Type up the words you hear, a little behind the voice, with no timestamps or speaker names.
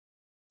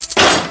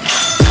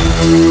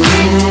From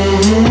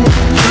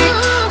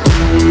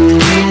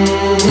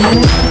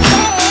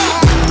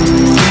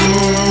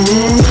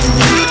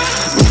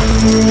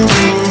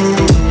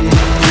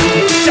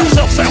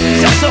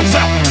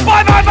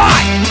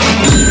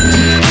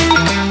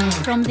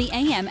the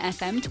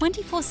AM/FM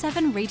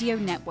 24/7 radio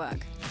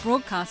network,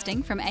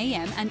 broadcasting from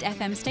AM and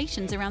FM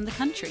stations around the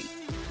country.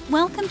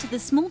 Welcome to the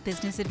Small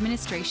Business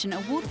Administration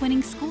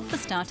award-winning School for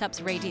Startups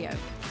Radio,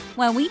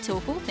 where we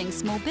talk all things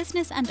small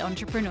business and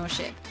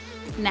entrepreneurship.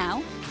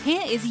 Now,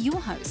 here is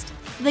your host,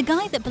 the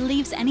guy that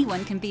believes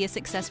anyone can be a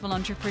successful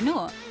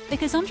entrepreneur,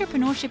 because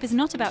entrepreneurship is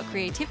not about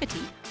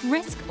creativity,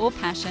 risk, or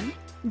passion,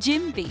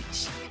 Jim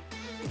Beach.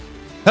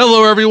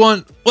 Hello,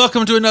 everyone.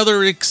 Welcome to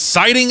another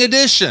exciting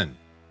edition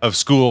of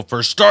School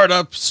for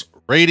Startups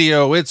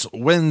Radio. It's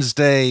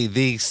Wednesday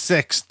the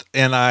 6th,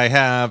 and I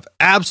have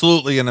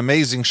absolutely an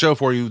amazing show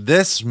for you.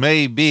 This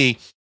may be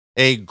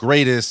a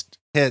greatest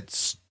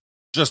hits,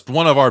 just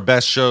one of our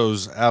best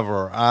shows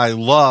ever. I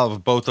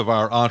love both of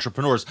our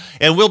entrepreneurs,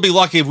 and we'll be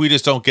lucky if we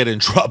just don't get in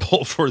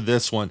trouble for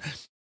this one.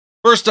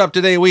 First up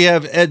today, we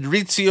have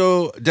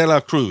Edrizio de la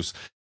Cruz.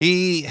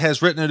 He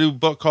has written a new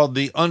book called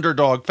The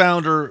Underdog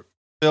Founder,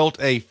 built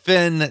a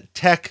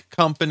FinTech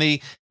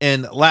company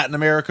in Latin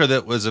America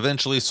that was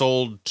eventually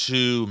sold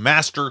to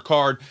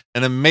MasterCard.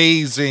 An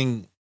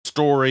amazing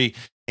story,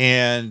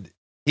 and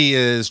he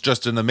is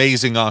just an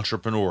amazing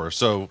entrepreneur.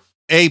 So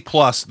A+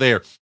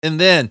 there. And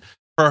then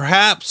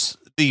perhaps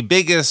the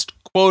biggest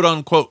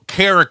quote-unquote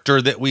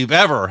character that we've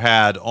ever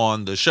had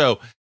on the show.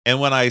 And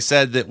when I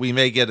said that we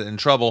may get in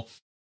trouble,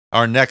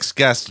 our next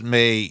guest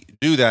may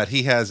do that.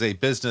 He has a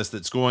business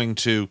that's going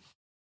to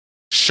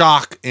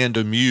shock and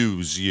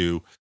amuse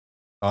you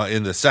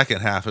in the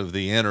second half of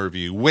the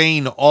interview.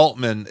 Wayne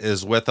Altman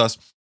is with us.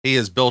 He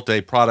has built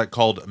a product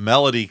called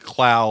Melody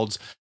Clouds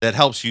that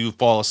helps you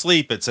fall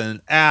asleep. It's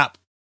an app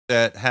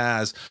that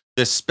has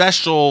this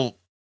special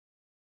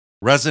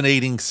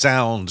resonating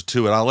sound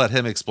to it. I'll let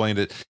him explain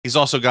it. He's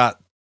also got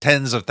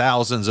tens of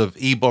thousands of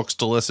ebooks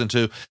to listen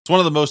to. It's one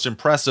of the most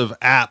impressive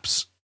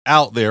apps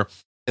out there.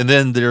 And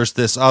then there's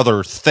this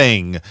other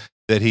thing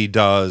that he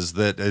does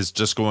that is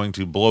just going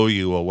to blow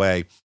you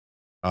away.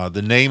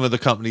 The name of the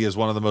company is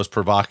one of the most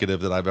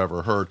provocative that I've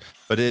ever heard,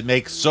 but it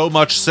makes so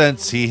much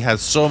sense. He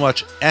has so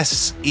much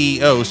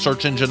SEO,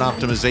 search engine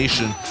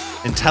optimization,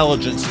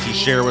 intelligence to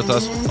share with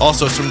us.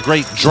 Also some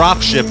great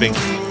drop shipping.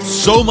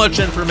 So much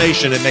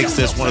information, it makes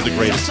this one of the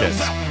greatest hits.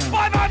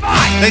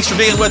 Thanks for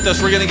being with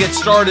us. We're going to get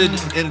started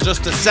in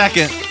just a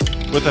second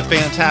with a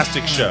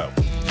fantastic show.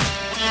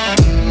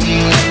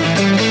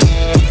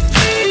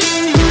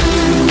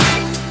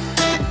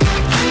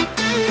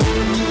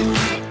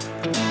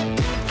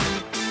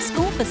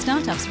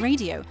 Startups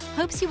Radio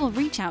hopes you will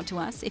reach out to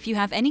us if you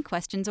have any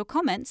questions or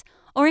comments,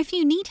 or if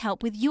you need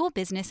help with your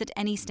business at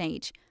any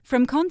stage,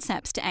 from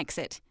concepts to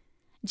exit.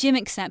 Jim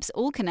accepts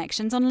all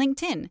connections on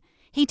LinkedIn.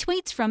 He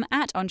tweets from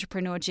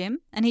 @EntrepreneurJim,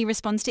 and he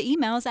responds to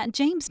emails at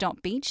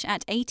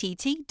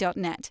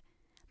james.beach@att.net.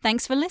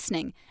 Thanks for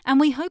listening, and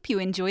we hope you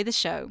enjoy the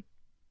show.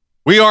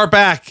 We are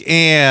back,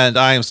 and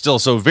I am still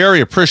so very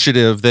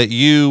appreciative that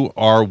you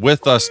are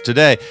with us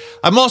today.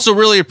 I'm also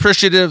really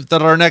appreciative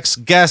that our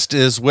next guest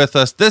is with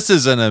us. This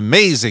is an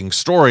amazing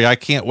story. I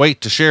can't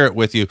wait to share it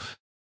with you.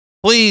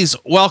 Please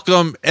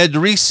welcome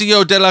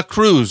Edrizio de la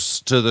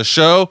Cruz to the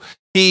show.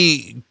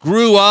 He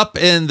grew up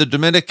in the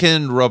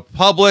Dominican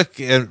Republic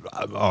and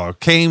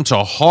came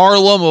to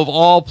Harlem, of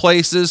all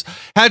places,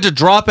 had to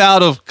drop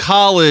out of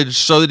college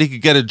so that he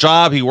could get a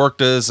job. He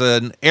worked as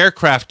an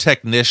aircraft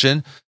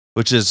technician,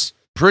 which is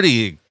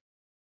pretty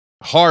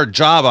hard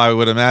job, I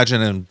would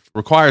imagine, and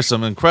requires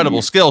some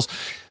incredible skills.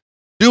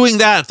 Doing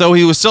that, though,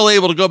 he was still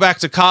able to go back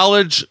to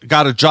college,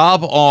 got a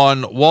job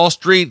on Wall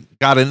Street,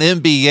 got an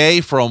MBA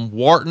from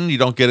Wharton. You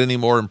don't get any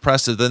more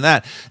impressive than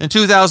that. In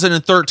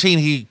 2013,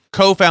 he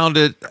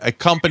co-founded a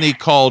company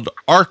called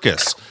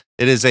Arcus.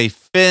 It is a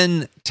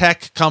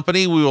FinTech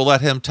company. We will let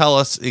him tell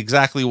us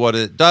exactly what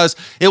it does.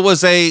 It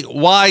was a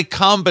Y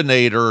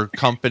Combinator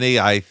company,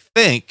 I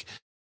think.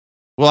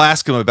 We'll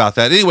ask him about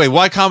that. Anyway,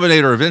 Y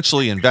Combinator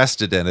eventually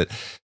invested in it.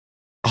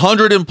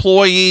 100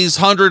 employees,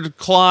 100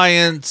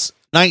 clients,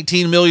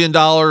 $19 million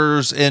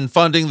in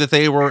funding that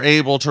they were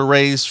able to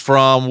raise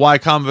from Y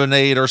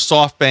Combinator,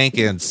 SoftBank,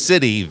 and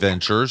Citi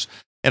Ventures.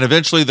 And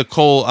eventually the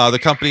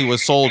company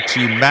was sold to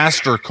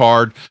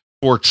MasterCard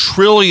for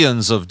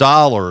trillions of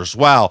dollars.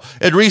 Wow.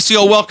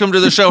 Edrizio, welcome to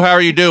the show. How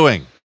are you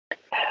doing?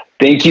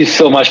 Thank you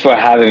so much for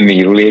having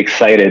me. Really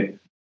excited.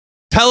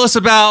 Tell us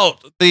about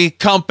the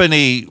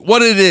company. What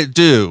did it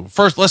do?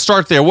 First, let's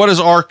start there. What does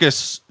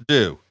Arcus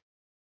do?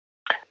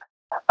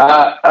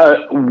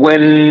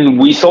 When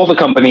we sold the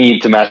company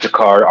to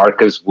MasterCard,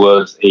 Arcus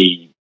was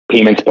a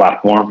payments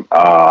platform.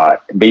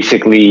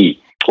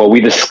 Basically, what we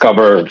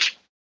discovered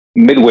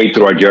midway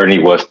through our journey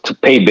was to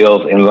pay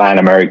bills in Latin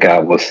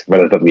America was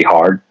relatively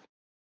hard.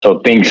 So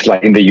things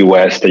like in the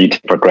US that you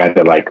take for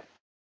granted, like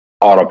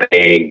auto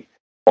pay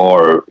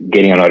or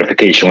getting a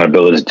notification when a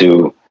bill is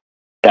due,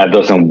 that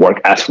doesn't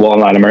work as well in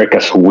Latin America.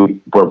 So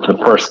we were the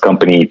first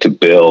company to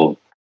build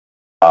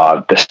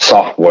the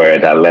software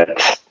that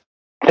lets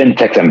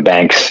FinTechs and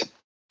banks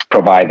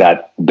provide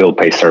that bill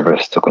pay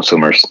service to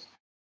consumers.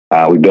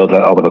 We built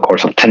it over the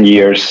course of 10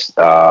 years,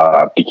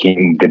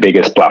 became the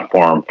biggest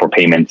platform for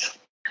payments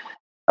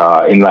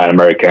in Latin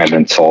America, and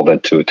then sold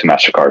it to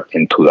MasterCard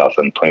in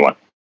 2021.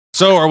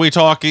 So are we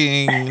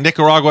talking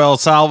Nicaragua, El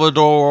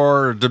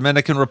Salvador,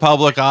 Dominican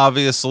Republic,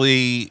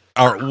 obviously?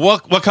 Or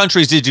what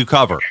countries did you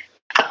cover?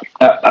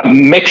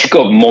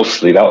 Mexico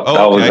mostly. That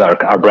was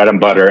our bread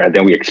and butter, and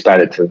then we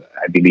expanded to,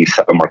 I believe,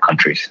 7 more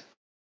countries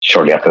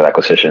shortly after the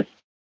acquisition.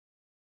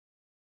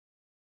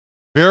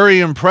 Very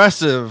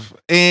impressive.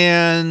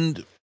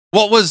 And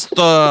what was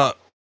the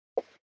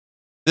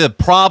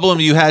problem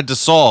you had to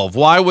solve?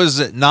 Why was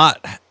it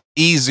not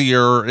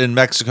easier in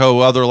Mexico,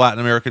 other Latin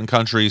American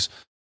countries?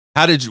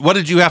 What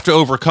did you have to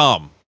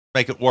overcome,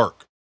 make it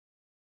work?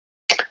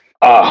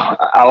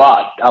 A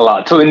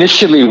lot. So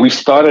initially, we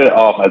started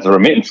off as a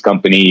remittance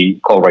company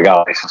called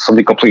Regales, so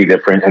something completely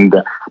different. And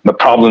the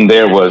problem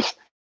there was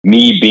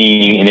me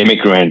being an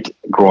immigrant,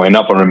 growing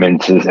up on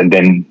remittances, and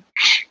then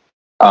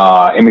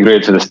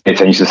immigrated to the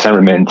States. I used to send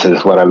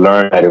remittances. What I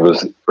learned that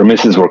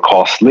remittances were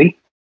costly.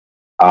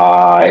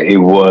 It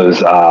was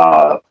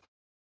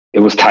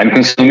time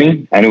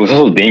consuming, and it was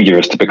also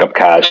dangerous to pick up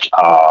cash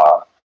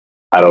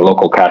at a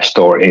local cash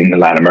store in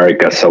Latin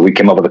America. So we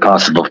came up with the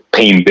concept of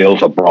paying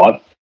bills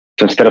abroad.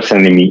 So instead of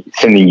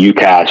sending you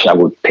cash, I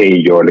would pay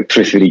your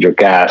electricity, your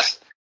gas,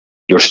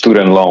 your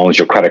student loans,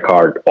 your credit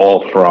card,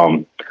 all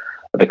from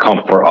the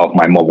comfort of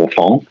my mobile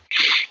phone.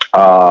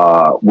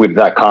 With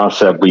that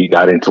concept, we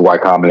got into Y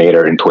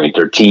Combinator in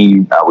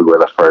 2013. We were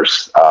the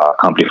first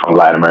company from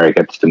Latin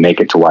America to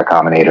make it to Y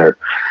Combinator.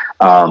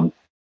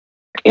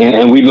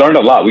 And we learned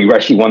a lot. We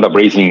actually wound up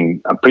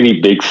raising a pretty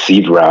big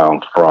seed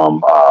round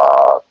from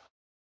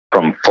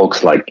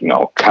folks like,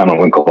 Cameron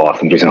Winklevoss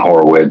and Jason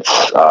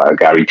Horowitz,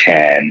 Gary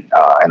Chan,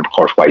 and of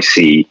course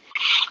YC.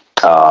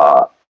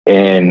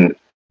 And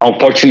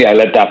unfortunately, I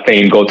let that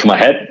fame go to my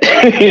head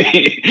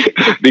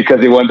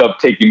because it wound up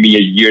taking me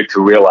a year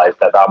to realize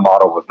that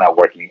model was not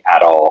working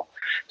at all.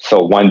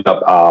 So wound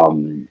up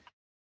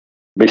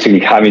basically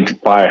having to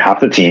fire half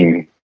the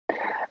team,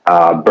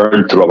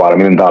 burned through about $1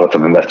 million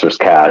of investors'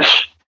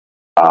 cash,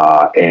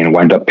 and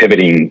wound up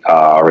pivoting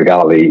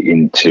Regali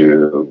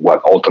into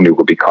what ultimately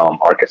would become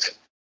Arcus.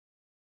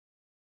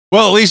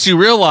 Well, at least you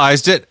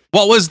realized it.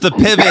 What was the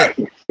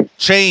pivot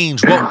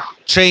change? What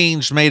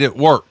change made it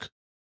work?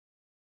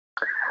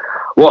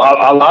 Well,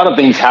 a lot of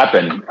things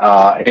happen,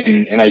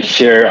 and I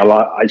share a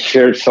lot. I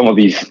shared some of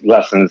these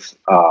lessons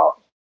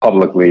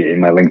publicly in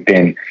my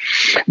LinkedIn.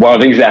 One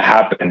of the things that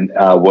happened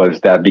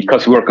was that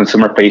because we were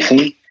consumer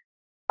facing,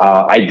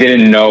 I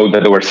didn't know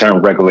that there were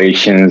certain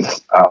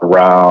regulations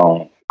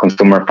around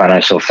consumer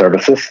financial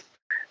services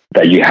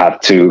that you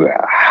have to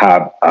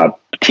have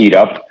teed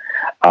up.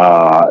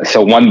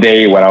 So one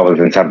day when I was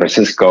in San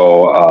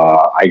Francisco,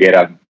 I get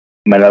a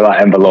manila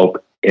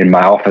envelope in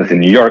my office in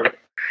New York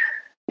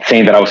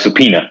saying that I was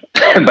subpoenaed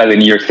by the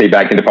New York State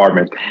Banking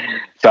Department.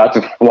 So I had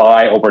to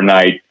fly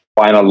overnight,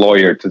 find a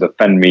lawyer to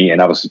defend me,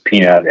 and I was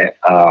subpoenaed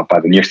by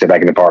the New York State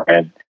Banking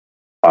Department.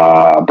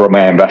 Brought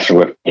my investor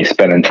with me,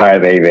 spent an entire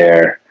day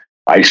there.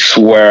 I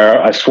swore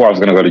I was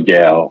going to go to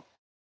jail.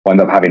 Wound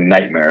up having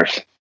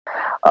nightmares.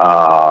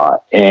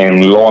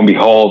 And lo and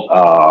behold,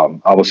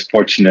 I was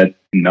fortunate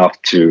enough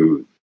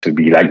to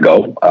be let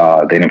go.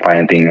 They didn't find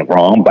anything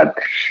wrong, but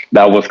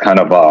that was kind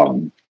of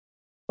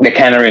the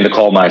canary in the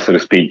coal mine, so to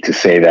speak, to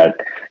say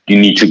that you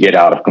need to get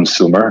out of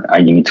consumer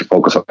and you need to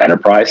focus on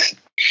enterprise.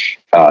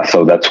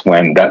 So that's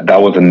when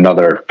that was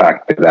another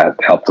factor that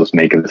helped us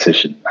make a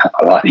decision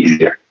a lot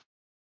easier.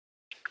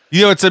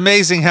 It's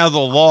amazing how the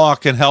law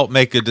can help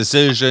make a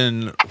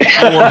decision for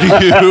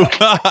you.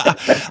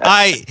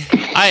 I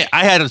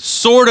had a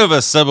sort of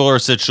a similar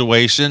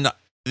situation.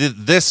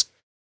 This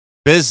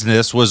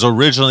business was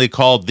originally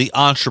called the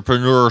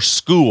Entrepreneur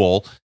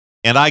School,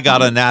 and I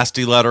got a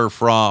nasty letter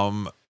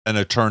from an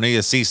attorney,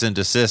 a cease and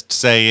desist,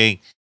 saying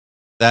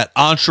that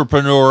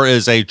entrepreneur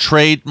is a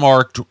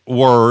trademarked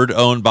word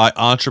owned by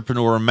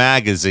Entrepreneur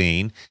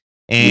Magazine.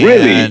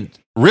 And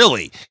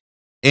really.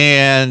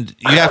 And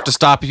you have to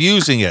stop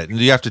using it, and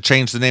you have to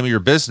change the name of your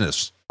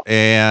business.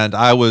 And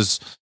I was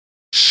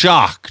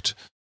shocked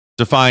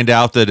to find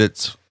out that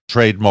it's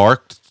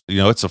trademarked.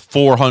 It's a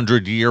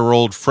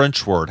 400-year-old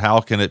French word.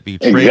 How can it be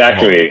trademarked?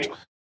 Exactly.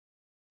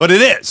 But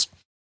it is.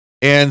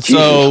 And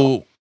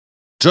so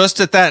just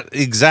at that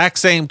exact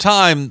same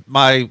time,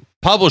 my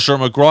publisher,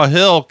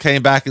 McGraw-Hill,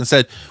 came back and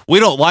said, we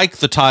don't like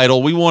the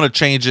title. We want to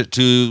change it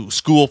to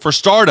School for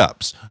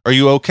Startups. Are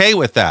you okay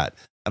with that?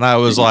 And I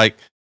was like,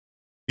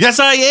 yes,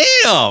 I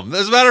am.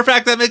 As a matter of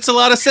fact, that makes a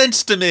lot of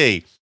sense to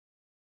me.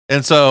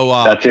 And so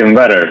that's even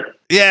better.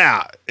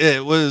 Yeah,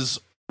 it was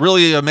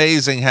really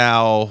amazing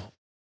how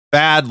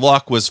bad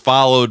luck was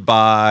followed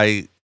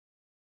by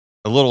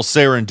a little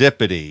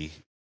serendipity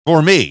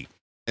for me.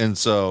 And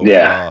so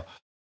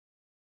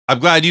I'm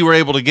glad you were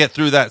able to get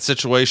through that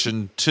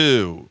situation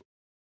too.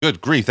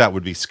 Good grief, that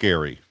would be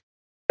scary.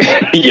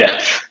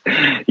 Yes.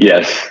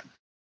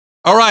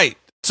 All right.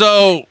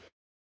 So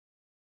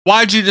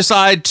Why'd you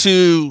decide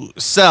to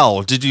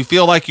sell? Did you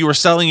feel like you were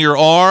selling your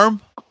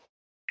arm?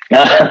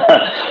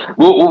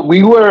 Well,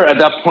 we were at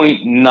that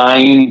point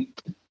 9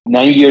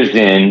 years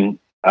in.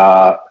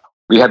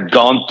 We had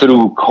gone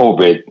through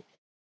COVID.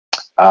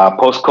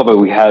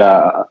 Post-COVID, we had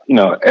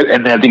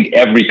and I think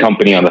every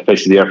company on the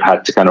face of the earth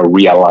had to kind of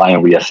realign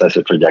and reassess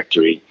the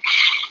trajectory.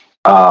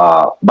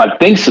 But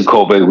thanks to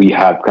COVID, we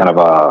had kind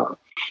of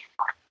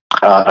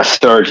a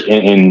surge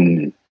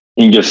in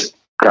just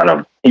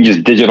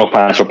digital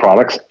financial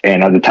products.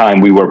 And at the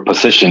time, we were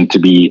positioned to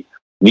be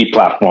the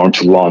platform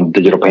to launch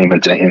digital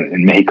payments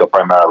in Mexico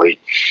primarily.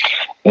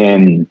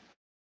 And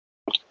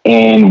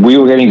we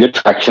were getting good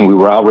traction. We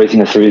were out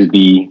raising a Series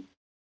B,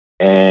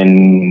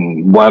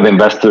 and one of the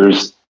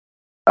investors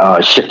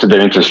shifted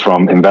their interest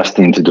from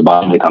investing to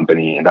buying the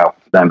company, and that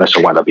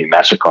investor wound up being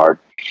MasterCard.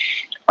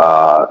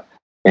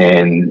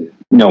 And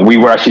we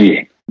were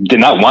actually did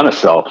not want to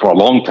sell for a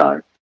long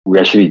time. We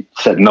actually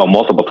said no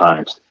multiple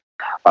times,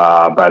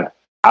 but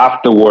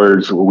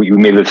afterwards we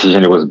made the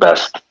decision it was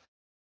best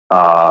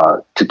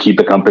to keep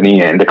the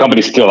company, and the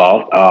company's still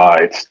out.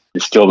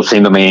 It's still the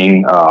same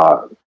domain.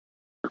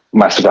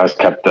 MasterCard's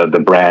kept the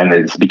brand.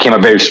 It became a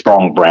very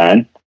strong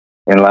brand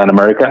in Latin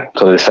America,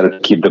 so they decided to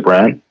keep the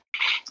brand.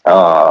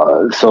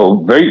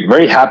 So very,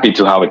 very happy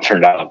to how it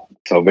turned out.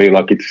 So very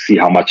lucky to see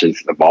how much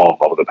it's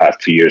evolved over the past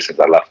 2 years since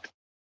I left.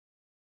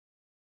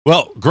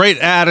 Well, great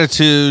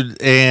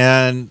attitude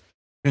and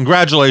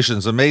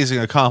congratulations. Amazing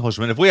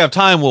accomplishment. If we have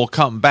time, we'll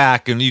come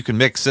back and you can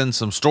mix in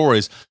some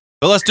stories.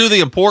 But let's do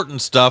the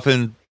important stuff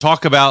and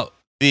talk about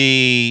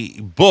the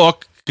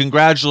book.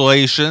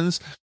 Congratulations.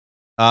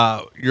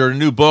 Your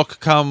new book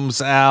comes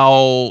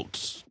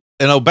out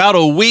in about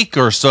a week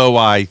or so,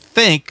 I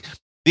think.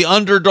 The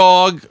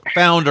Underdog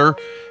Founder,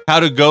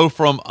 How to Go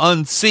from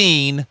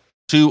Unseen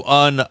to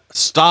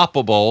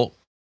Unstoppable.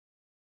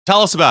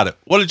 Tell us about it.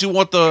 What did you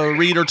want the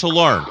reader to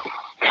learn?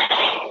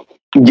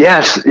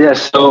 Yes.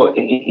 So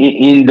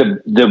in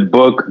the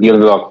book, The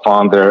Underdog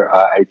Founder,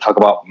 I talk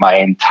about my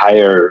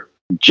entire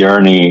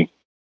journey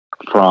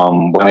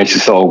from when I used to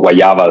sell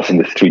guayabas in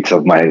the streets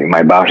of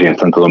my barrio in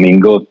Santo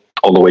Domingo,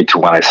 all the way to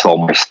when I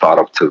sold my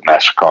startup to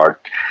MasterCard.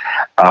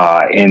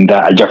 And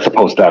I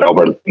juxtaposed that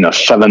over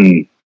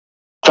seven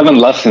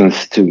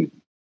lessons to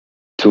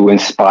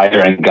inspire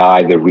and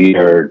guide the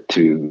reader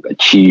to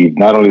achieve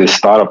not only the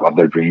startup of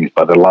their dreams,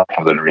 but the life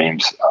of their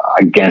dreams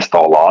against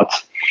all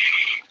odds.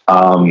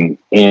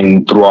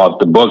 And throughout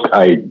the book,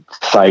 I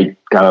cite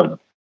kind of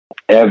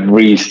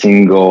every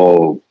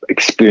single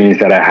experience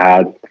that I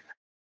had,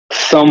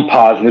 some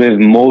positive,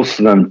 most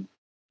of them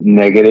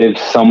negative,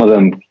 some of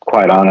them,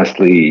 quite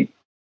honestly,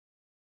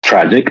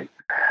 tragic.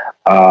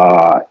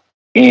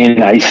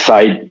 And I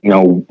cite,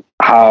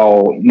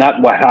 how,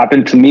 not what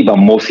happened to me, but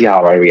mostly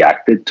how I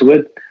reacted to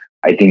it.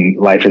 I think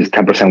life is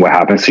 10% what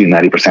happens to you,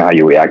 90% how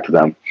you react to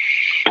them.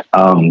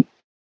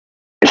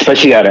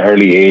 Especially at an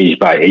early age,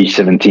 by age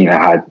 17, I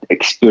had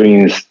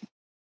experienced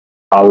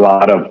a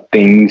lot of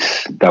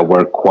things that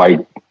were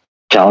quite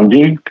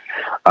challenging.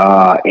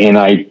 And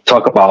I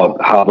talk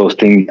about how those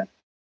things,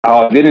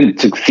 how I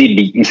didn't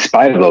succeed in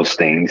spite of those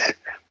things,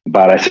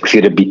 but I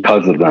succeeded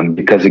because of them,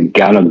 because it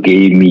kind of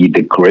gave me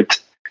the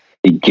grit.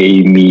 It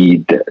gave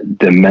me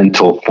the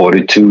mental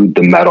fortitude,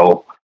 the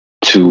mettle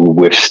to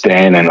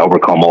withstand and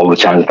overcome all the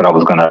challenges that I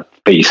was going to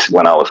face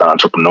when I was an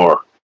entrepreneur.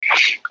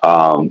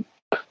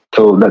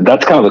 So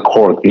that's kind of the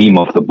core theme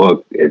of the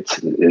book. It's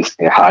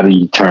how do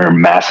you turn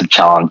massive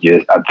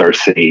challenges,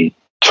 adversity,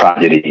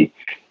 tragedy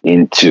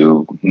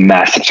into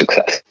massive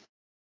success.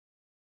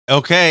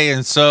 Okay,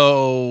 and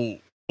so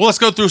let's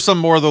go through some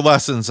more of the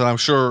lessons, and I'm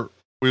sure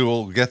we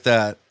will get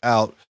that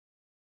out.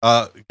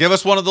 Give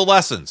us one of the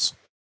lessons.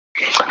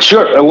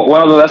 Sure.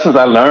 One of the lessons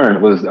I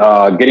learned was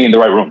getting in the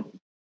right room.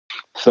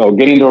 So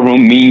getting in the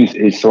room means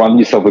is surrounding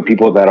yourself with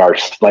people that are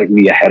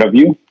slightly ahead of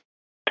you,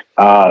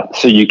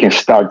 so you can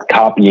start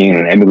copying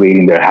and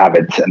emulating their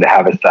habits and the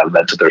habits that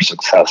led to their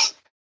success.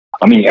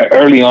 I mean,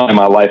 early on in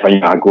my life,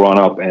 I grew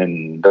up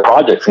in the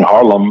projects in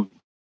Harlem.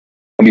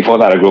 And before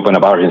that, I grew up in a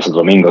barrio in Santo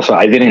Domingo. So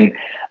I didn't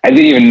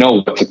even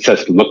know what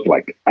success looked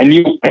like. I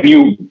knew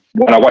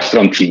when I watched it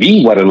on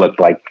TV what it looked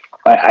like.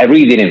 I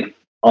really didn't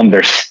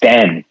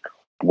understand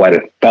what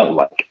it felt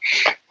like.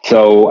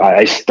 So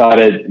I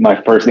started,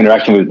 my first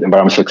interaction with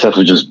environmental success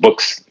was just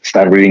books.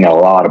 Started reading a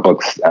lot of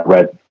books. I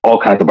read all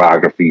kinds of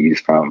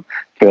biographies from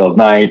Phil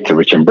Knight to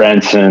Richard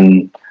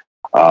Branson.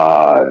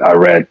 I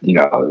read,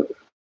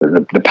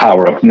 the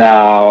Power of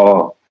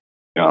Now,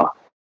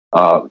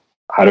 how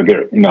to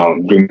get,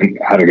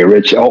 how to get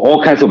rich,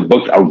 all kinds of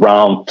books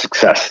around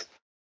success.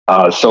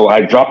 So I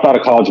dropped out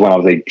of college when I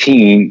was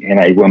 18, and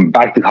I went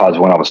back to college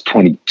when I was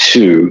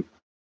 22.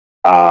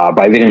 But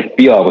I didn't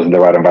feel I was in the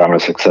right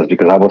environment of success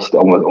because I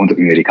went to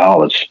community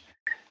college.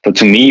 So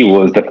to me,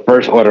 was the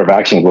first order of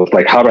action was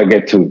like, how do I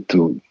get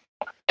to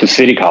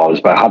city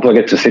college? But how do I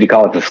get to city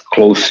college as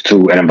close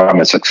to an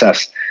environment of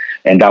success?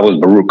 And that was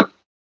Baruch.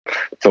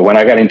 So when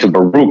I got into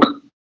Baruch,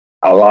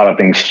 a lot of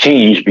things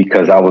changed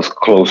because I was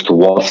close to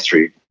Wall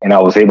Street, and I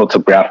was able to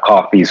grab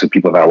coffees with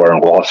people that were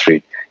on Wall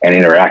Street and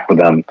interact with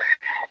them,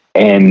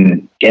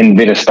 and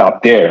didn't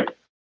stop there.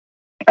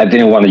 I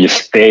didn't want to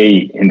just stay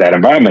in that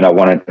environment. I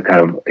wanted to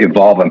kind of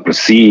evolve and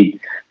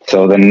proceed.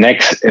 So the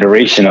next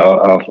iteration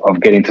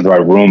of getting to the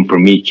right room for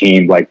me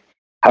came like,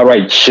 how do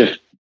I shift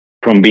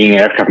from being an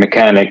aircraft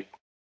mechanic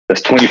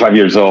that's 25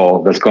 years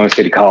old, that's going to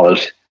city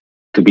college,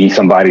 to being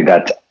somebody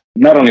that's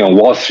not only on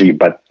Wall Street,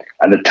 but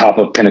at the top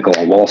of pinnacle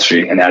on Wall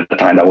Street. And at the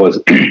time that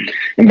was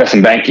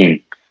investment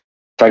banking.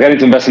 So I got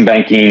into investment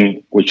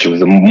banking, which was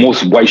the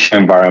most white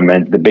shirt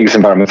environment, the biggest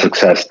environment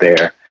success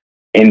there.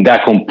 And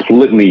that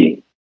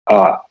completely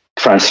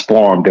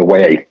transformed the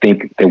way I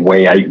think, the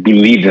way I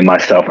believed in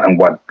myself and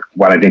what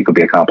I think could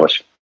be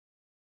accomplished.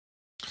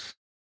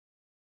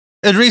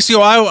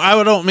 Edrizio,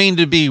 I don't mean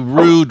to be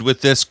rude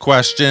with this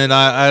question.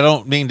 I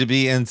don't mean to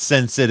be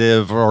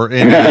insensitive or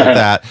any of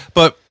that,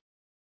 but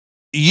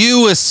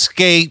you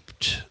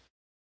escaped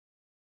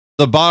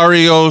the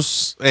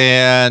barrios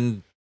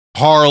and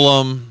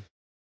Harlem.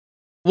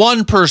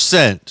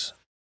 1%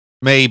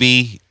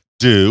 maybe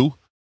do.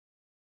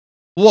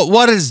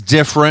 What is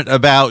different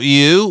about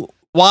you?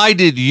 Why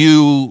did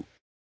you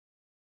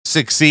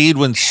succeed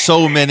when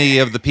so many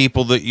of the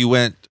people that you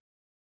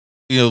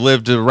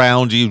lived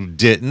around you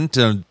didn't,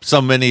 and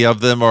so many of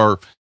them are,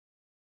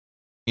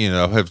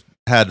 have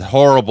had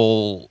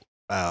horrible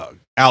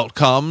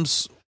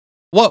outcomes?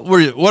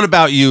 What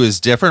about you is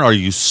different? Are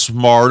you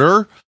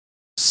smarter,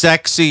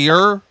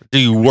 sexier? Do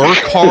you work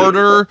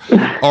harder?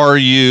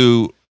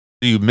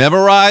 Do you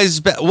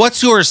memorize?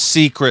 What's your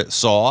secret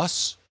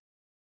sauce?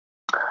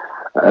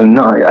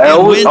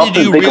 No, when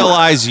did you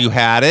realize you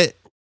had it?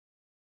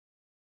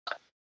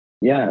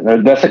 Yeah,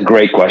 that's a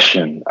great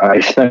question. I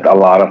spent a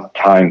lot of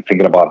time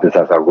thinking about this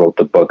as I wrote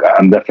the book.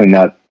 I'm definitely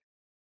not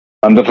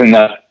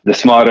the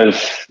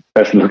smartest,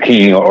 best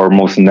looking, or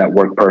most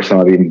networked person,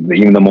 or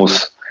even the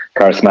most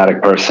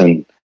charismatic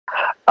person.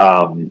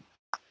 I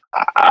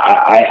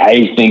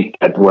think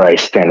that where I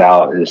stand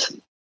out is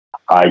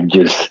I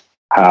just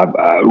have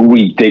a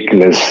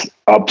ridiculous,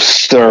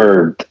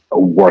 absurd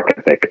work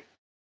ethic.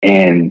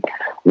 And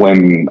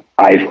when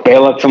I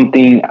fail at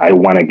something, I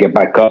want to get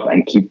back up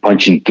and keep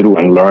punching through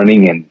and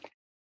learning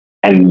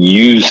and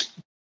use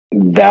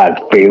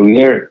that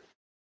failure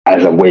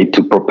as a way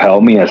to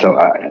propel me,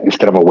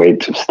 instead of a way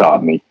to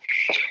stop me.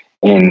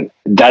 And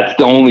that's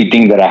the only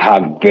thing that I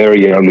have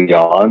very early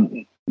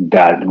on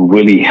that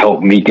really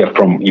helped me get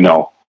from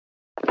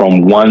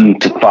 1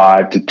 to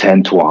 5 to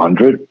 10 to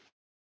 100.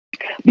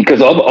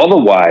 Because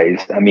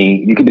otherwise, I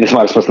mean, you could be the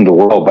smartest person in the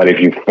world, but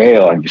if you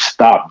fail and you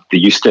stop,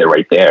 then you stay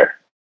right there.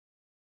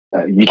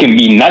 You can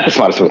be not the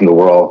smartest person in the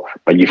world,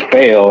 but you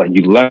fail and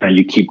you learn and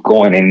you keep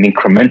going, and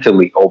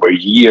incrementally over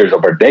years,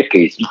 over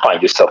decades, you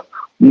find yourself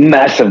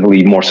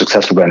massively more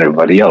successful than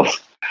everybody else.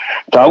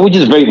 So I was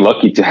just very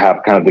lucky to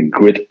have kind of the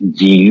grit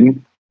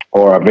gene,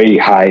 or a very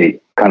high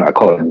kind of, I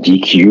call it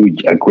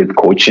GQ, a grit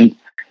quotient,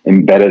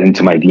 embedded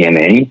into my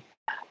DNA.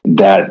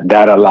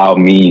 That allowed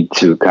me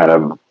to kind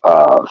of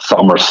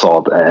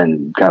somersault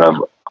and kind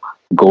of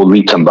go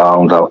leaps and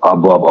bounds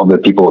above other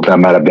people that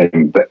might have been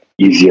in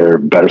easier,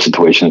 better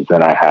situations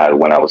than I had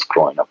when I was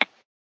growing up.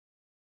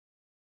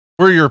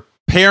 Were your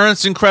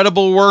parents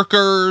incredible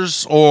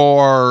workers,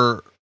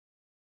 or,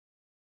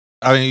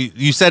 I mean,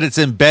 you said it's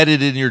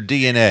embedded in your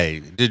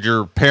DNA. Did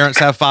your parents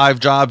have 5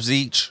 jobs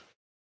each?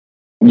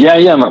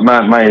 Yeah.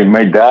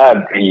 My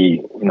dad,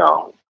 he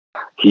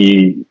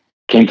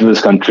came to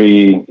this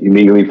country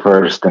illegally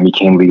first, then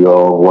became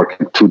legal, worked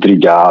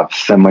 2-3 jobs,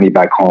 sent money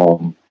back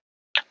home.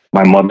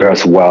 My mother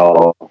as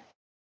well,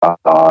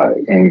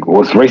 and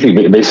was raising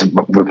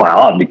basically with my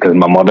aunt, because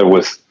my mother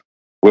was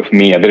with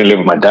me. I didn't live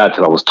with my dad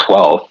till I was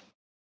 12.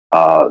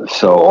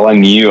 So all I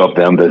knew of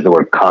them is they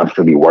were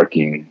constantly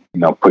working,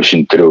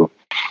 pushing through.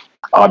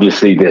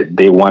 Obviously,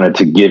 they wanted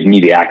to give me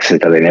the access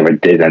that they never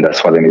did, and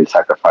that's why they made the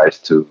sacrifice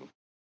to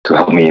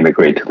help me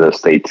immigrate to the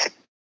States.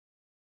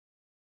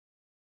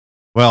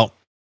 Well,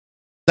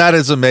 that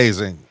is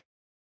amazing.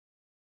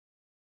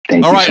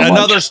 Thank All you right, so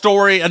another much.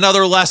 story,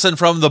 another lesson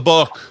from the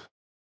book.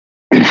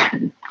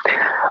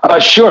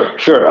 Sure.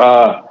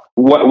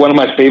 One of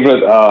my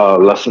favorite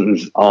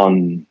lessons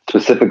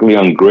specifically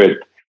on grit.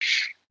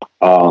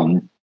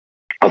 I'll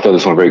tell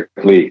this one very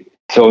quickly.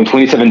 So in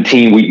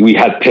 2017, we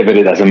had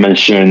pivoted, as I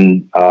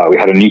mentioned. We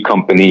had a new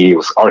company. It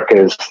was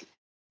Arcus.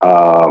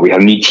 We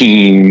had a new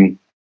team,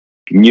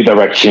 new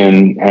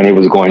direction, and it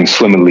was going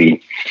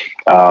swimmingly.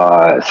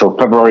 So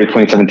February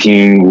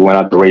 2017, we went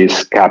out to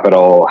raise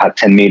capital, had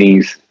 10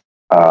 meetings,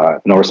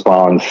 no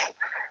response,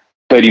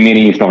 30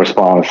 meetings, no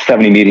response,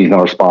 70 meetings,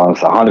 no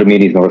response, 100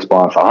 meetings, no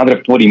response,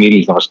 140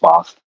 meetings, no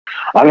response,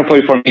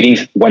 144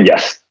 meetings, one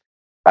yes.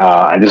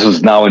 And this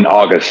was now in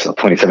August of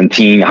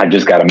 2017. I had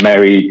just gotten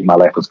married. My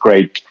life was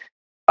great.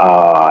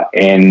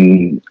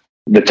 And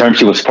the term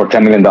sheet was for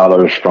 $10 million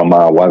from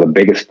one of the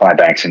biggest 5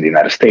 banks in the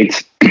United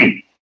States.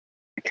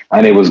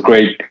 And it was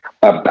great.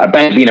 A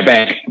bank being a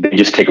bank, they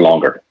just take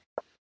longer.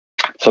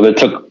 So they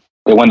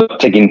wound up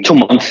taking 2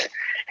 months,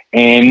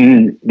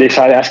 and they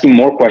started asking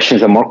more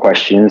questions and more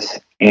questions.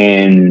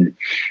 And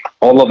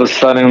all of a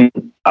sudden,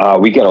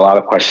 we get a lot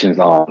of questions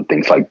on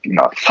things like,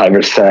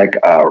 cybersec,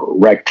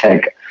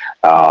 regtech,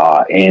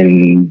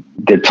 and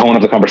the tone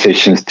of the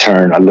conversations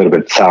turn a little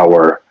bit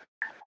sour.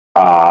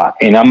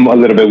 And I'm a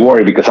little bit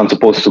worried because I'm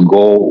supposed to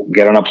go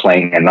get on a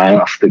plane and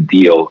announce the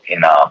deal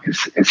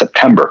in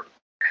September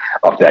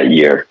of that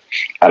year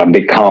at a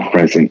big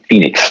conference in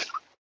Phoenix.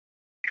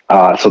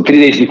 So 3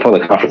 days before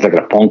the conference, I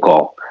get a phone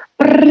call.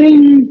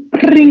 Ring,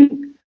 ring.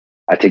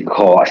 I take a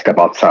call. I step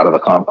outside of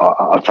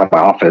outside my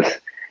office,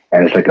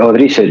 and it's like, "Oh,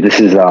 Edrizio, this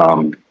is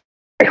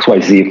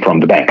XYZ from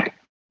the bank.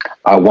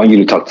 I want you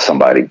to talk to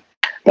somebody."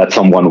 That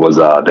someone was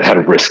the head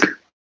of risk.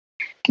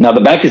 Now,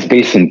 the bank is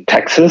based in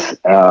Texas,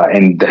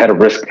 and the head of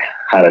risk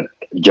had a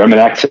German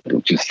accent,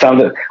 which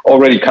sounded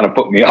already kind of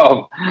put me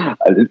off.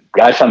 This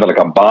guy sounded like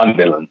a Bond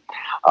villain.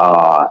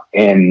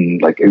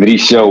 And like,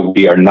 Edrizio,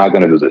 we are not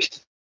going to do this.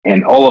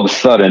 And all of a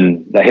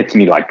sudden, that hits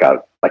me like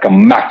a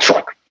Mack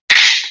truck.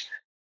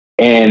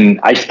 And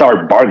I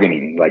start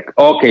bargaining, like,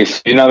 okay,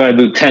 so you're not going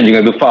to do 10, you're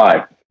going to do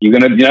 5. You're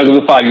not going to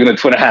do 5, you're going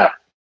to do 2.5.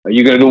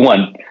 You're going to do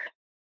 1.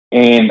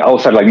 And I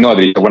was like, no,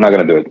 we're not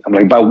going to do it. I'm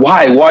like, but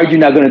why? Why are you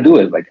not going to do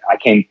it? Like, I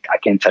can't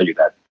tell you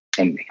that.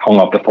 And he hung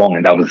up the phone,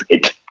 and that was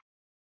it.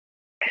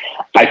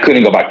 I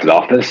couldn't go back to the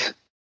office.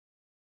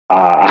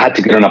 I had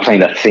to get on a plane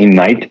that same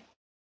night.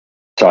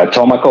 So I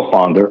told my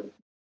co-founder,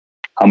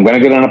 I'm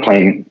going to get on a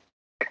plane,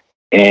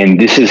 and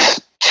this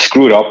is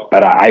screwed up,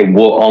 but I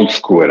will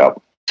unscrew it up.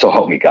 So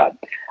help me God.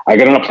 I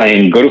get on a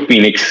plane, go to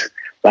Phoenix,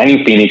 land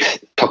in Phoenix,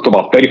 talk to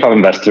about 35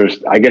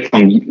 investors. I get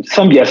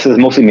some yeses,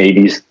 mostly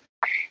maybes,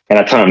 and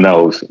a ton of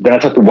no's. Then I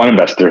talk to one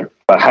investor,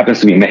 but happens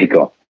to be in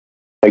Mexico.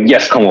 Like,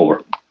 yes, come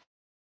over.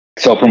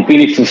 So from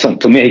Phoenix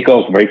to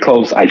Mexico, very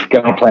close. I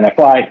get on a plane, I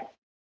fly.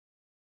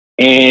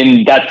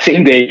 And that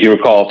same day, you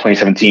recall,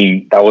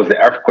 2017, that was the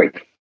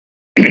earthquake.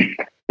 The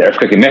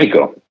earthquake in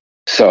Mexico.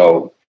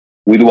 So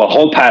we do a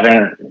whole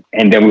pattern,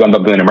 and then we end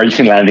up doing an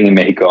emergency landing in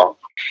Mexico.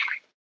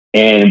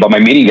 But my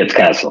meeting gets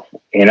canceled.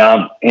 And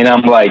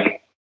I'm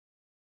like,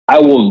 I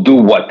will do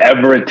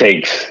whatever it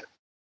takes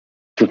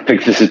to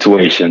fix the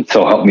situation.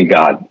 So help me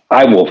God.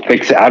 I will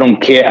fix it. I don't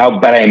care.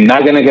 But I am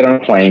not going to get on a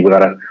plane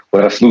without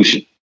a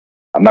solution.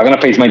 I'm not going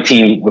to face my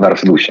team without a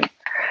solution.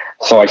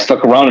 So I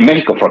stuck around in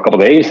Mexico for a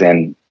couple of days,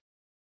 and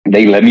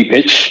they let me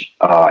pitch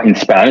in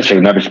Spanish.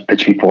 I've never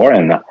pitched before.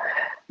 And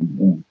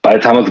by the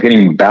time I was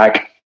getting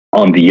back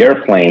on the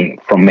airplane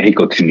from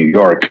Mexico to New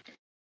York,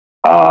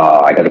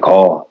 I got a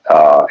call,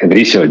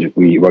 Edrizio,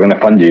 we're going to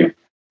fund you.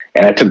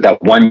 And I took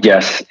that one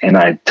yes, and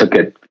I took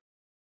it.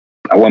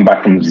 I went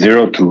back from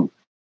 0 to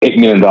 $8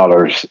 million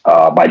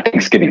by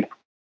Thanksgiving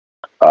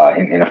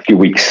in a few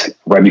weeks,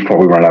 right before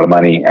we ran out of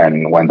money,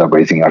 and wound up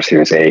raising our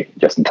Series A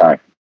just in time.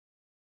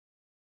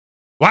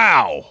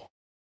 Wow.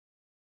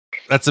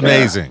 That's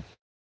amazing.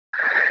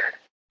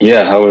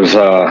 Yeah, that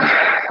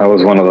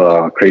was one of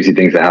the crazy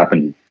things that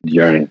happened in the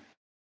journey.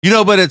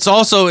 But it's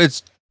also,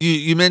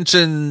 you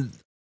mentioned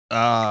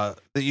that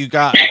you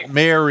got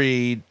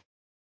married.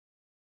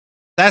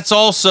 That's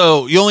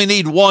also, you only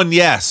need one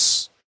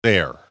yes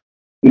there.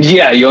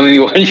 Yeah, you only need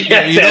one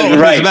yes.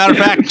 Right. As a matter of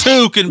fact,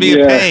 2 can be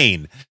a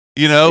pain,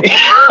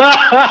 Exactly.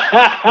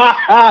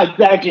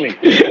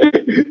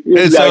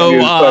 And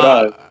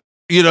so,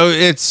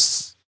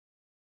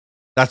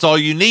 that's all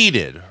you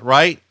needed,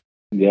 right?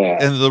 Yeah.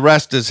 And the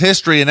rest is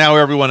history, and now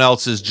everyone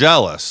else is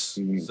jealous.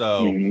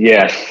 So,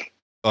 yes.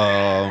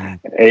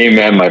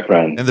 Amen, my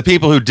friend. And the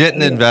people who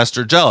didn't invest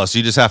are jealous.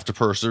 You just have to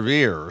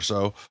persevere.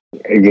 So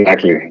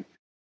exactly.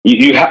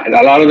 You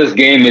a lot of this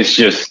game is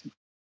just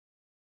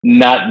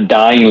not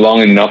dying long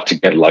enough to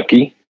get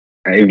lucky.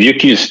 If you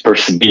just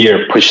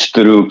persevere, push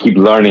through, keep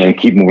learning, and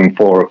keep moving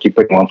forward, keep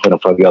putting one foot in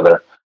front of the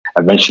other,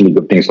 eventually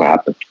good things will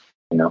happen.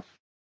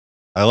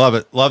 I love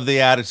it. Love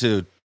the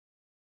attitude.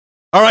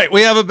 All right,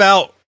 we have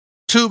about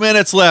 2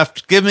 minutes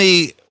left. Give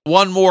me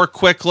one more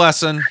quick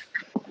lesson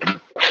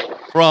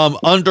from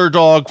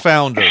underdog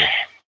founder.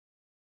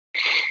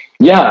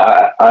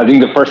 Yeah, I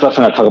think the first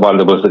lesson I talk about in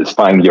the book is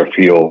find your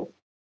fuel.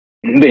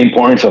 The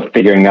importance of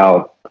figuring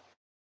out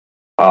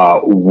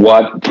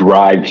what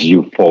drives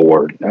you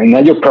forward. I mean,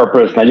 not your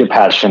purpose, not your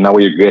passion, not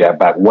what you're good at,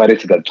 but what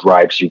is it that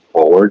drives you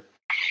forward?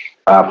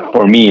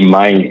 For me, in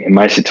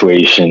my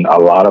situation, a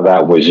lot of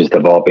that was just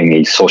developing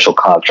a social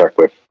contract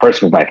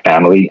first with my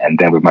family and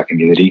then with my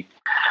community.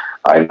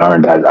 I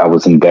learned that I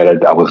was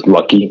indebted. I was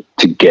lucky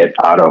to get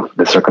out of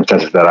the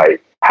circumstances that I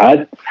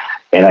had,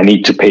 and I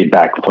need to pay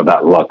back for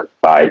that luck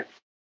by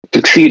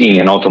succeeding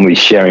and ultimately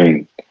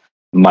sharing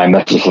my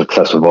message of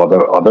success with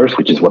others,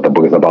 which is what the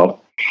book is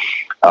about.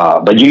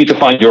 But you need to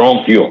find your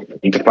own fuel. You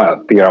need to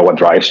figure out what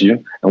drives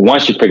you. And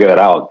once you figure that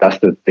out, that's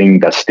the thing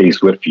that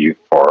stays with you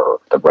for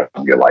the rest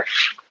of your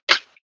life.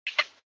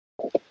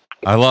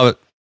 I love it.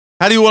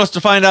 How do you want us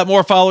to find out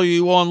more, follow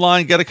you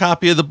online, get a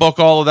copy of the book,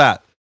 all of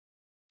that?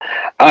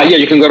 Yeah,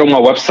 you can go to my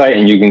website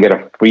and you can get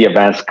a free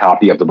advanced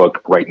copy of the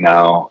book right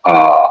now.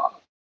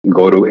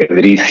 Go to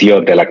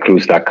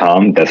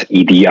edriziodelacruz.com. That's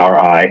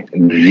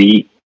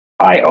EDRIZIO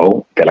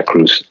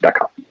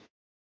delacruz.com.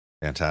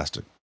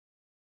 Fantastic.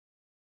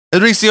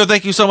 Edrizio,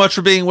 thank you so much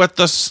for being with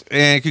us,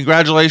 and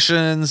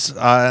congratulations. And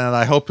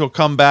I hope you'll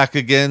come back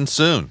again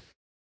soon.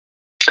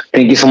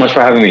 Thank you so much for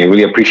having me.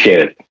 Really appreciate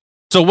it.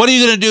 So what are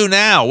you going to do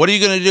now? What are you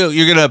going to do?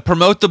 You're going to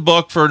promote the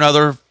book for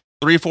another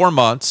 3-4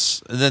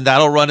 months, and then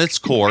that'll run its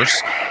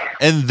course.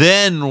 And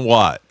then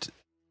what?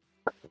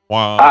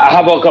 Wow. I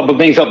have a couple of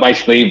things up my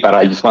sleeve, but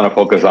I just want to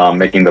focus on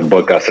making the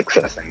book a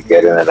success and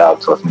getting it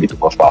out to as many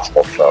people as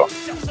possible. So,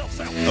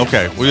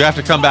 okay. Well, you have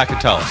to come back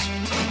and tell us.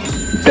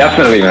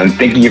 Definitely, man.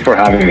 Thank you for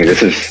having me.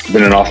 This has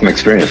been an awesome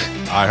experience.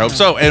 I hope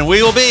so. And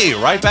we will be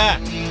right back.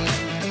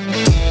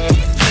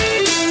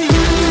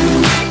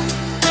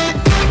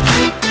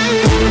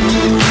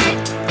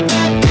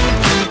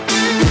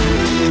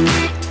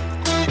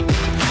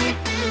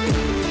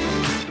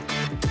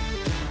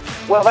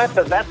 Well,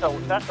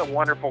 that's a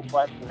wonderful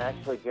question,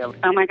 actually, Jim.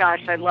 Oh my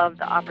gosh, I love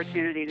the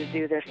opportunity to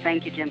do this.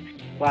 Thank you, Jim.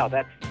 Wow,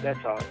 that's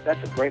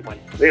a great one.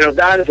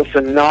 That is a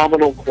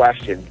phenomenal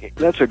question.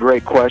 That's a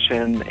great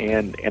question,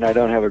 and I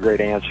don't have a great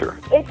answer.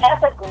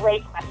 That's a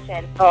great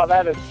question. Oh,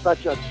 that is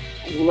such a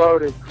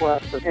loaded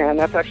question, and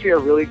that's actually a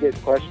really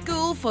good question.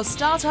 School for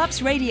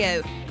Startups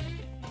Radio.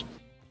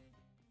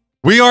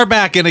 We are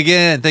back, and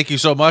again, thank you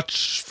so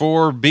much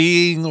for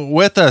being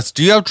with us.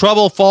 Do you have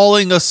trouble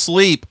falling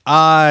asleep?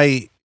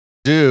 I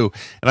do,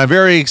 and I'm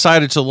very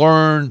excited to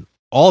learn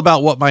all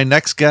about what my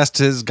next guest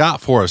has got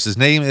for us. His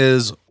name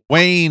is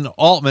Wayne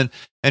Altman,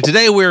 and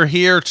today we're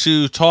here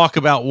to talk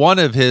about one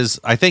of his,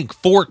 I think,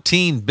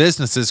 14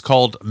 businesses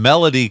called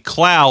Melody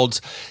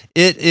Clouds.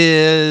 It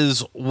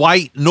is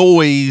white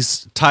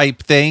noise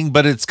type thing,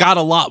 but it's got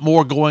a lot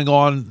more going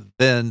on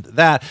than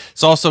that.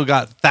 It's also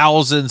got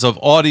thousands of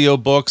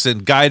audiobooks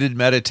and guided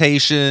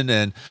meditation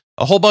and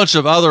a whole bunch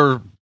of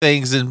other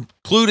things,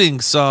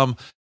 including some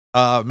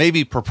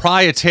maybe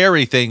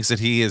proprietary things that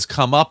he has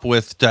come up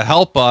with to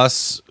help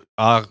us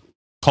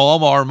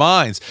calm our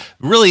minds.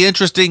 Really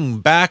interesting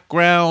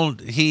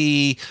background.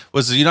 He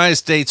was a United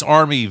States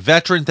Army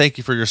veteran. Thank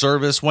you for your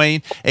service,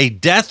 Wayne. A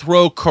death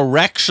row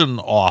correction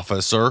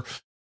officer,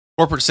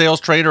 corporate sales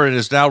trainer, and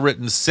has now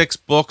written 6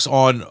 books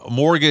on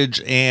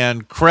mortgage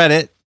and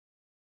credit.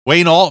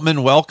 Wayne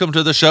Altman, welcome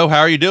to the show. How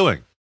are you doing?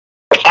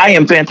 I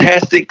am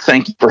fantastic.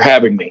 Thank you for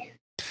having me.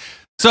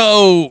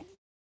 So,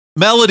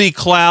 Melody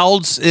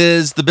Clouds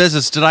is the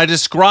business. Did I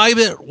describe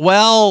it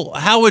well?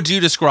 How would you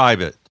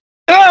describe it?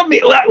 Let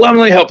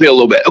me help you a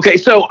little bit. Okay,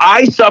 so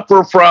I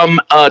suffer from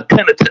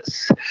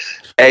tinnitus.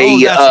 That's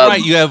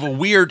right. You have a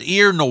weird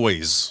ear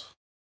noise.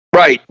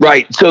 Right.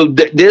 So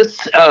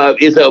this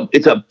is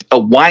a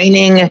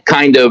whining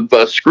kind of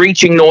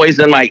screeching noise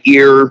in my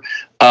ear.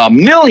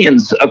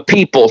 Millions of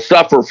people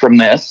suffer from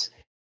this,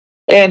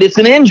 and it's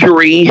an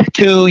injury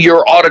to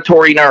your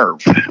auditory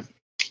nerve.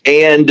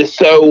 And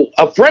so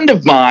a friend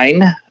of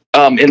mine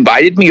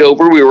invited me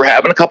over. We were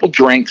having a couple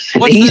drinks.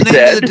 What's the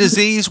name of the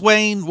disease,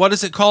 Wayne? What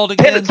is it called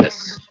again?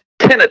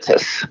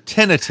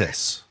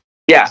 Tinnitus.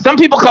 Yeah, some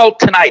people call it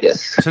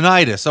tinnitus.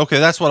 Tinnitus. Okay,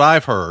 that's what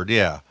I've heard.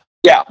 Yeah.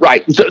 Yeah,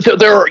 right. So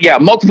there are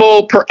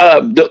multiple.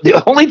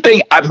 The only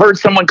thing I've heard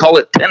someone call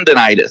it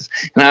tendinitis,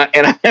 and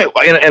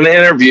in an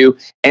interview,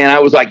 and I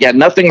was like, yeah,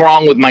 nothing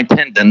wrong with my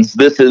tendons.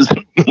 This is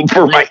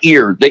for my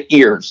the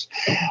ears.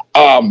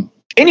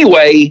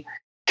 Anyway,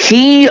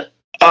 he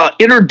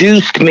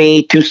introduced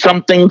me to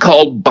something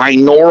called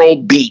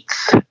binaural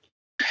beats.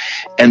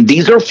 And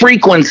these are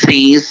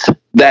frequencies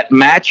that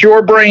match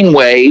your brain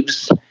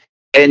waves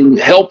and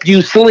help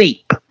you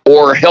sleep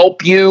or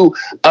help you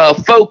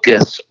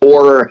focus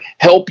or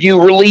help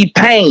you relieve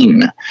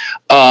pain.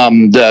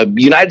 The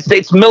United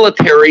States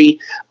military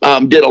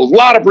did a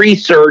lot of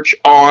research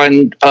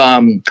on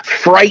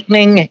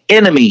frightening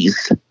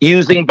enemies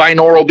using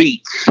binaural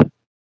beats.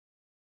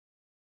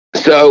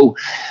 So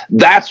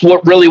that's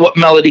what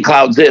Melody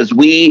Clouds is.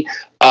 We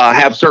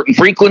have certain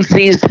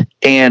frequencies,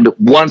 and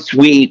once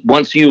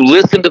you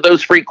listen to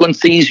those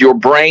frequencies, your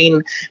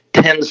brain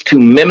tends to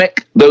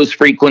mimic those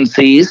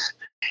frequencies.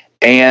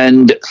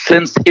 And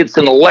since it's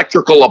an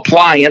electrical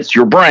appliance,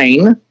 your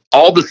brain,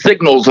 all the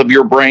signals of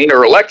your brain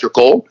are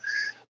electrical,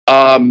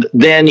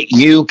 then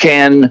you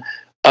can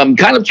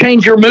kind of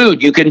change your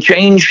mood. You can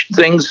change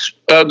things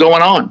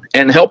going on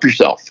and help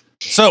yourself.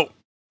 So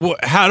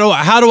how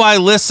do I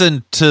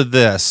listen to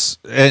this?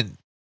 And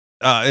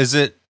is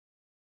it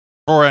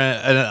for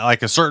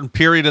like a certain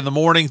period in the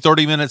morning,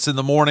 30 minutes in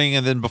the morning,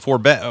 and then before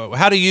bed?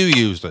 How do you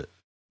use it?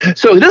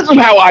 So this is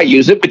how I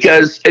use it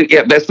because,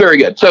 that's very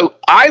good. So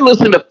I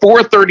listen to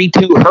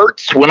 432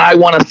 hertz when I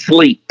want to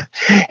sleep.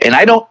 And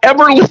I don't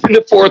ever listen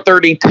to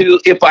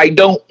 432 if I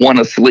don't want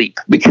to sleep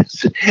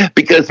because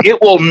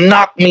it will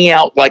knock me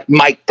out like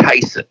Mike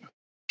Tyson.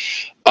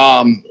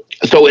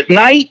 So at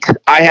night,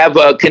 I have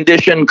a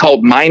condition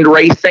called mind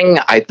racing.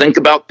 I think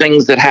about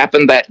things that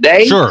happened that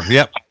day. Sure,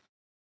 yep.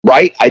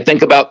 Right? I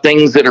think about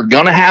things that are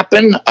going to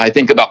happen. I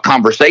think about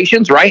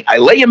conversations, right? I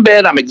lay in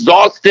bed, I'm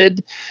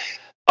exhausted.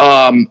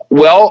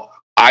 Well,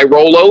 I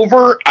roll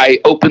over, I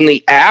open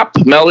the app.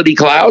 Melody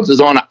Clouds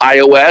is on an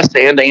iOS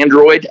and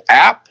Android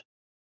app.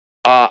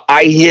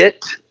 I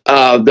hit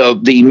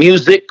the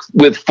music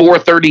with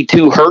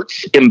 432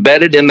 hertz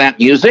embedded in that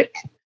music.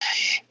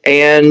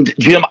 And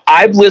Jim,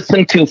 I've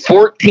listened to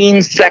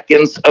 14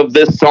 seconds of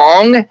this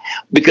song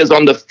because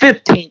on the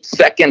 15th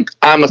second,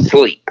 I'm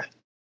asleep.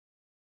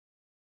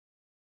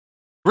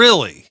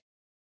 Really?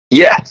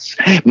 Yes.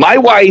 My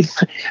wife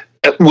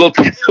says,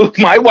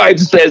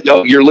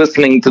 "Oh, you're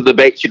listening to the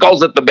baby." She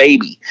calls it the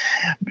baby.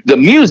 The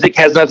music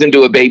has nothing to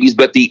do with babies,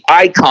 but the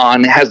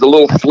icon has a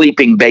little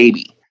sleeping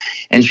baby.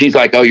 And she's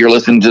like, "Oh, you're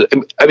listening to,"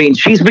 I mean,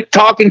 she's been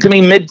talking to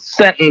me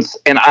mid-sentence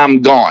and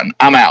I'm gone.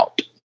 I'm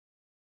out.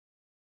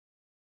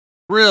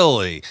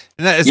 Really?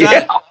 And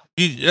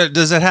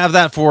does it have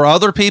that for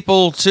other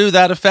people too,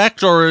 that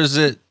effect? Or is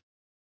it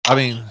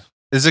going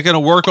to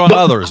work on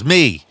others?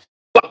 Me?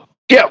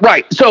 Yeah,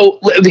 right. So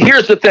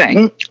here's the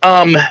thing.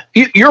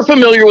 You're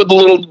familiar with the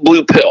little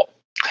blue pill.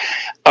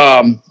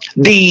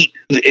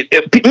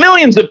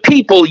 Millions of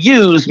people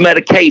use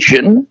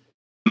medication.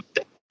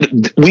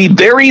 We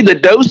vary the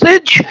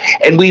dosage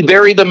and we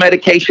vary the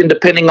medication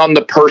depending on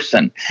the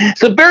person.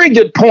 It's a very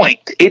good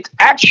point. It's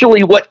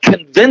actually what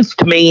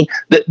convinced me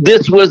that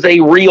this was a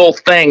real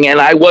thing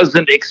and I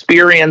wasn't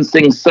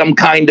experiencing some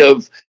kind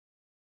of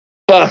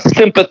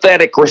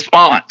sympathetic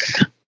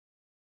response.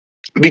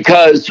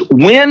 Because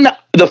when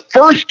the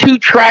first two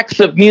tracks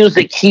of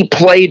music he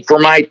played for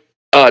my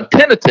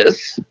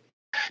tinnitus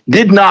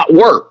did not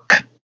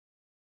work.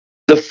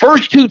 The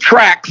first two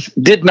tracks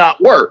did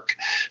not work.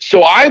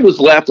 So I was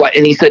left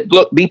and he said,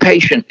 "Look, be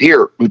patient.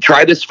 Here,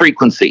 try this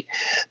frequency."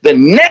 The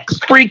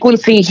next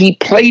frequency he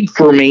played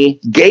for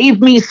me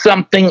gave me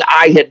something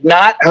I had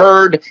not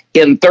heard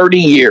in 30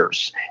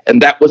 years,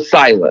 and that was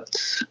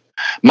silence.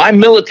 My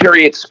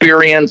military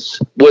experience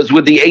was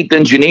with the 8th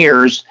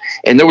Engineers,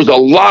 and there was a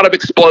lot of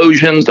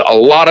explosions, a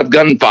lot of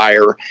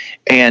gunfire,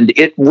 and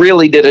it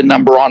really did a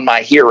number on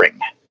my hearing.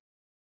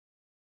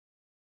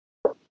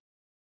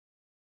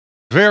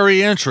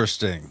 Very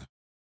interesting.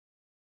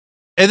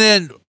 And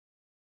then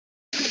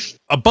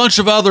a bunch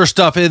of other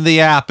stuff in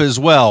the app as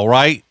well,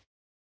 right?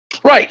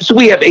 Right. So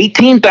we have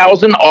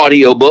 18,000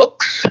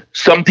 audiobooks.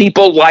 Some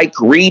people like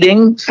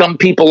reading. Some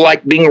people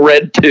like being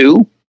read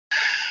to.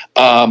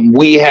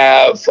 We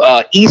have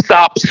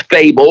Aesop's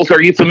Fables.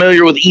 Are you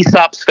familiar with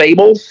Aesop's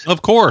Fables?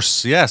 Of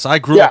course. Yes. I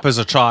grew up as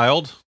a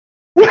child.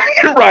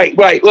 Right.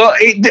 Well,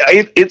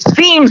 it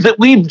seems that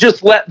we've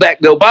just let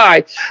that go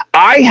by.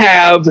 I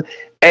have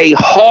a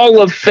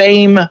Hall of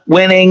Fame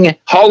winning,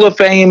 Hall of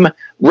Fame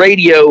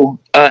radio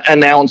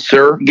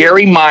announcer,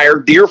 Gary Meyer,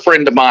 dear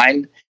friend of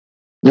mine,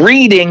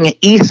 reading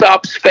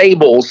Aesop's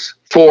Fables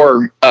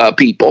for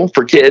people,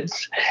 for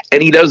kids,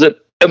 and he does an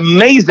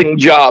amazing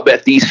job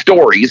at these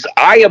stories.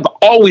 I have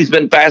always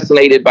been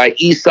fascinated by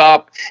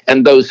Aesop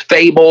and those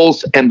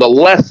fables and the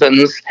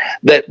lessons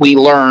that we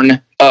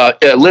learn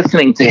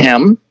listening to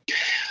him.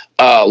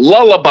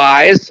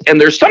 Lullabies,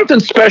 and there's something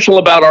special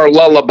about our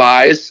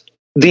lullabies.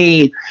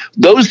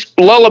 Those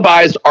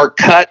lullabies are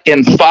cut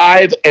in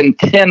 5 and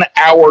 10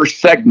 hour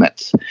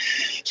segments.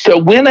 So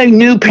when a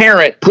new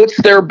parent puts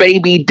their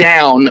baby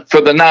down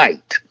for the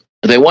night,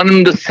 they want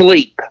them to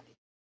sleep.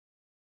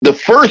 The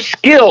first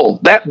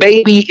skill that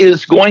baby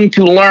is going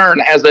to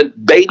learn as a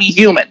baby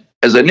human,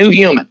 as a new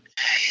human,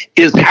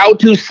 is how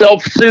to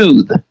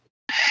self-soothe.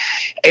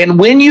 And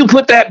when you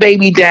put that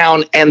baby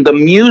down and the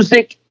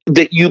music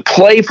that you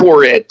play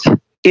for it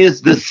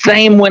is the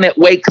same when it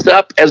wakes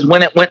up as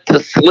when it went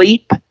to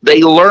sleep,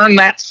 they learn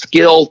that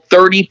skill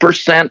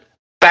 30%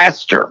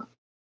 faster.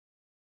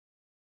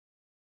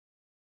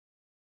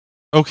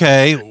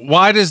 Okay,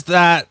 why does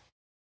that?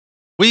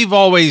 We've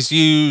always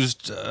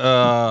used,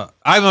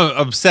 I'm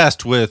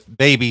obsessed with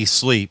baby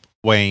sleep,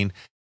 Wayne,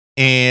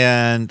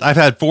 and I've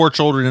had 4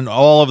 children and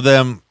all of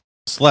them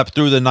slept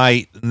through the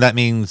night, and that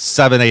means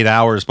 7-8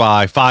 hours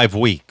by 5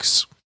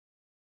 weeks.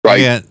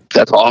 Right. And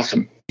that's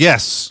awesome.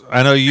 Yes,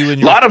 I know you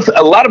and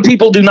a lot of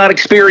people do not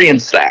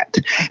experience that,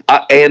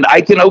 and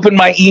I can open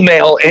my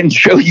email and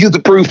show you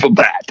the proof of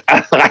that.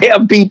 I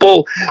have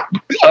people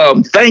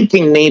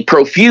thanking me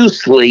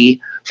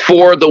profusely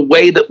for the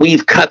way that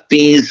we've cut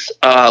these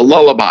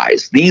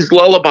lullabies. These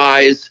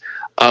lullabies,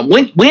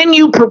 when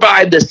you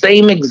provide the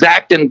same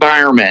exact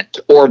environment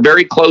or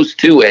very close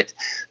to it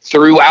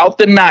throughout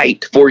the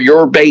night for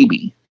your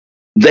baby,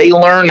 they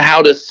learn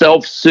how to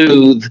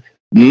self-soothe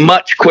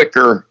much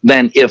quicker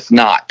than if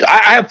not.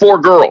 I have 4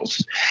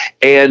 girls,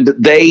 and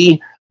they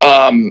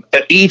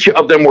each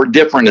of them were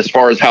different as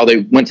far as how they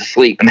went to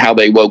sleep and how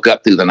they woke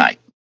up through the night.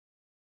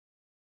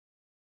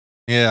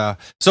 Yeah.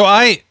 So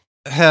I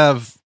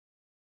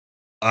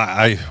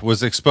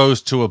was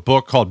exposed to a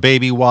book called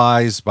Baby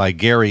Wise by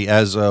Gary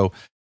Ezzo,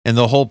 and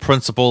the whole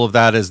principle of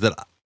that is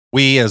that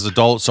we as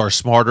adults are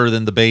smarter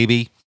than the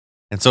baby,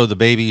 and so the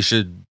baby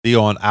should be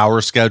on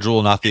our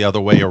schedule, not the other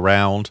way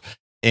around.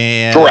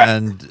 And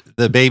correct.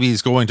 The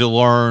baby's going to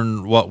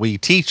learn what we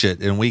teach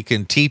it, and we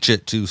can teach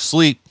it to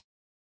sleep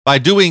by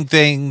doing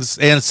things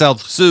and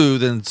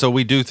self-soothe. And so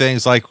we do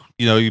things like,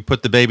 you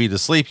put the baby to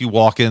sleep, you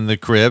walk in the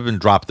crib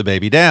and drop the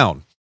baby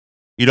down.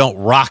 You don't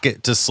rock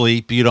it to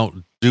sleep. You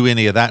don't do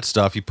any of that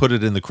stuff. You put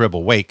it in the crib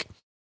awake.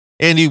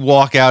 and you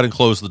walk out and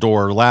close the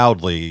door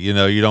loudly. You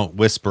know, you don't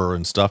whisper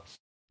and stuff.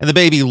 And the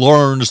baby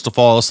learns to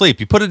fall asleep.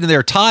 You put it in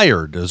there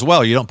tired as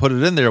well. You don't put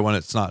it in there when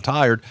it's not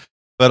tired,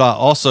 but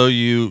also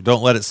you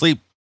don't let it sleep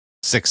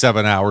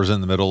 6-7 hours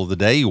in the middle of the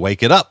day. You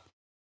wake it up,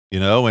 you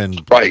know,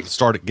 and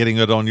start getting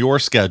it on your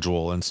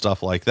schedule and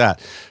stuff like that.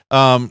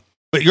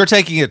 But you're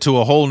taking it to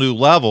a whole new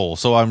level.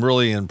 So I'm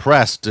really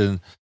impressed.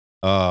 And,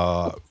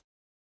 well,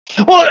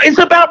 it's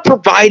about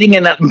providing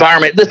an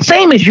environment the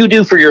same as you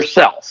do for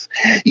yourself.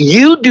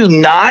 You do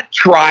not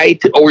try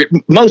to, or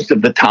most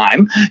of the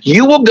time,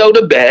 you will go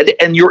to bed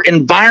and your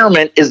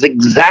environment is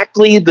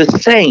exactly the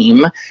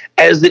same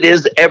as it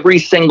is every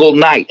single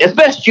night, as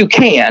best you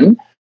can,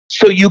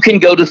 so you can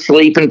go to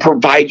sleep and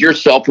provide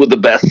yourself with the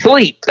best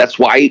sleep. That's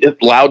why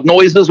loud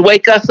noises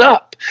wake us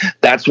up.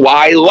 That's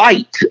why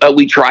light,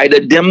 we try to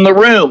dim the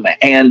room.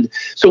 And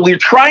so we're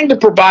trying to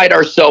provide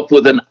ourselves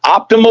with an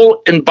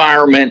optimal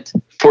environment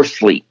for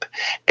sleep.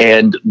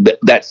 And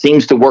that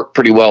seems to work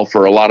pretty well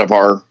for a lot of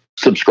our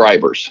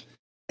subscribers.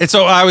 And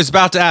so I was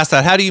about to ask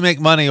that. How do you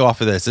make money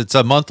off of this? It's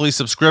a monthly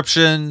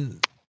subscription?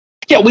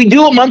 Yeah, we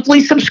do a monthly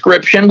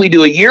subscription, we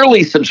do a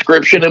yearly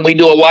subscription, and we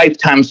do a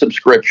lifetime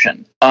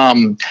subscription.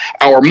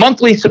 Our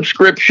monthly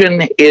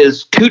subscription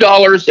is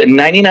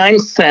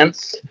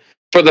 $2.99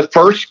 for the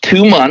first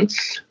 2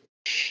 months.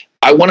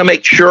 I want to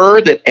make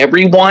sure that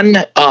everyone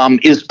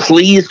is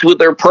pleased with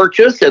their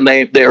purchase and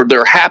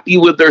they're happy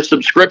with their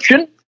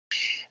subscription.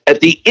 At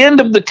the end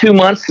of the 2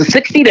 months, the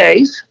 60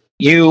 days,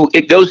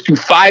 it goes to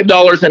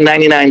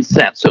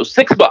 $5.99, so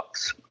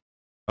 $6.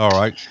 All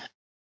right.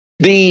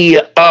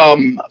 The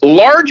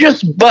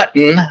largest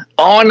button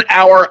on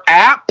our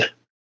app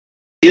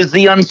is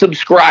the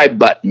unsubscribe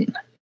button.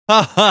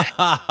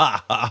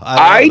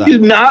 I do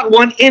not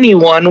want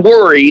anyone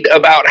worried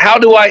about how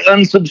do I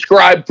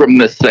unsubscribe from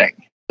this thing.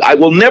 I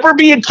will never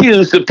be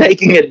accused of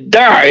taking a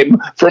dime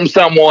from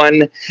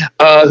someone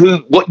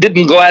who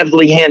didn't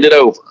gladly hand it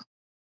over.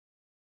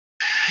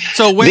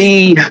 So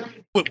we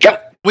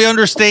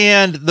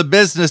understand the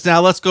business.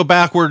 Now let's go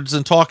backwards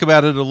and talk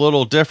about it a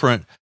little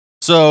different.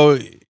 So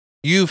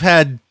you've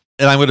had,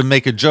 and I'm going to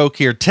make a joke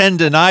here,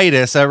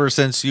 tendinitis ever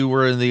since you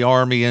were in the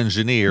Army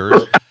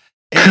Engineers.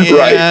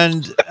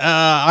 And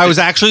I was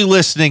actually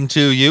listening to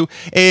you,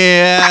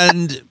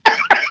 and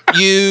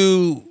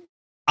you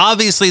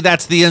obviously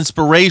that's the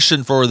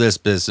inspiration for this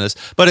business.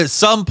 But at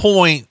some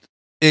point,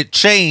 it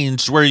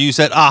changed where you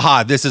said,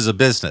 "Aha, this is a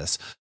business."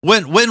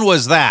 When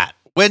was that?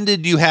 When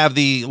did you have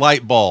the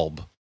light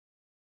bulb?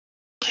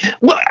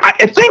 Well,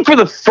 I think for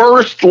the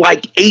first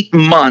 8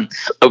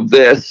 months of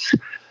this.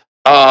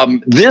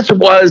 This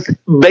was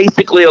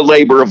basically a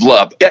labor of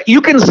love.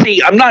 You can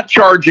see I'm not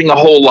charging a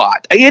whole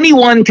lot.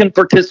 Anyone can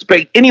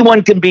participate.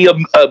 Anyone can be a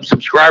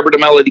subscriber to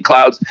Melody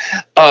Clouds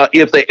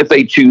if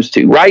they choose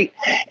to, right?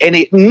 And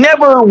it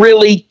never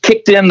really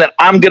kicked in that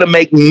I'm going to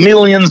make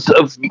millions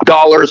of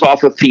dollars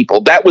off of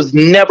people. That was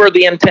never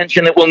the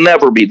intention. It will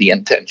never be the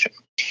intention.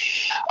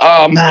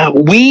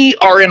 We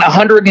are in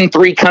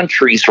 103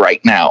 countries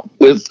right now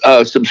with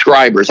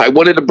subscribers. I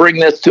wanted to bring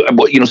this to,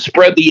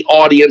 spread the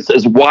audience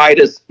as wide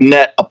as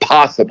net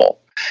possible.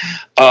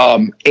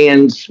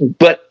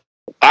 But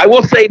I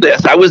will say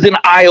this. I was in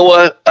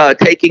Iowa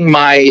taking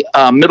my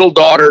middle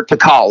daughter to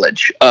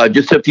college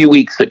just a few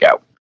weeks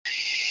ago.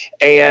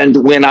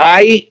 And when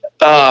I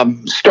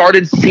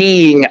started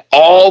seeing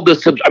all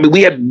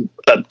we had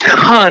a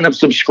ton of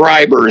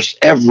subscribers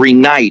every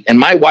night, and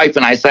my wife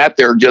and I sat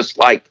there just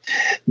like,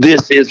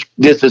 this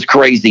is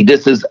crazy.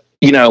 This is,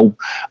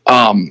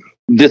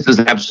 this is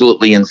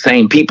absolutely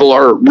insane. People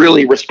are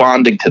really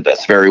responding to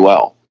this very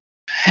well.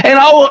 And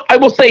I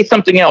will say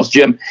something else,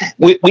 Jim.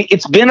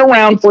 It's been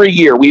around for a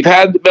year. We've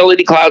had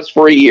Melody Clouds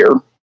for a year,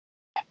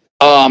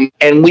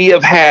 and we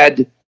have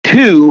had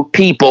 2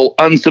 people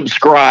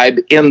unsubscribe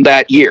in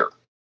that year,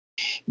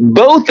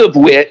 both of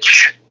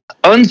which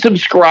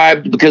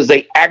unsubscribed because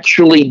they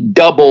actually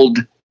doubled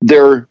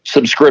their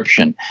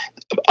subscription.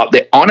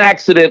 On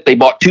accident, they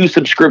bought 2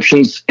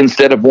 subscriptions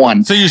instead of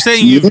 1. So you're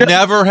saying you've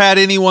never had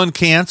anyone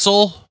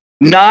cancel?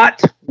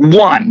 Not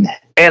one.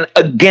 And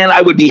again,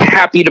 I would be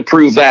happy to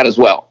prove that as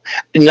well.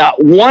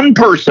 Not one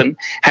person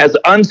has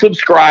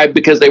unsubscribed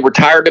because they were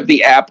tired of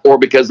the app or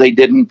because they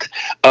didn't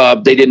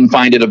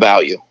find it of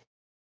value.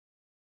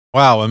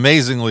 Wow,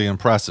 amazingly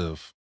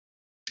impressive.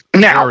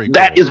 Now,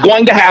 that is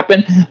going to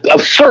happen.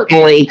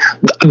 Certainly,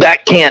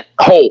 that can't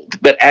hold.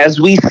 But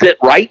as we sit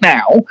right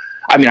now,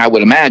 I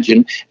would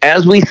imagine,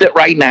 as we sit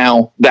right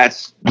now,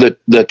 that's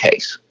the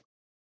case.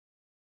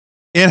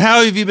 And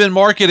how have you been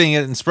marketing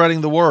it and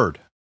spreading the word?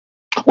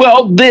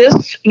 Well,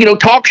 this,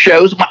 talk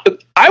shows,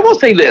 I will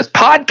say this,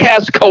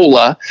 Podcast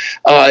Cola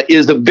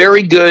is a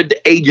very good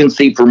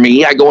agency for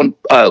me. I go on,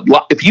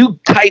 if you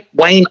type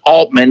Wayne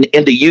Altman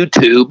into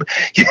YouTube,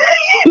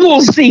 you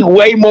will see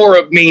way more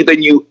of me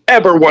than you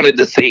ever wanted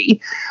to see.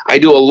 I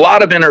do a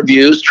lot of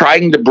interviews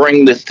trying to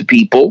bring this to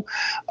people.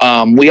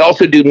 We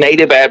also do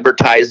native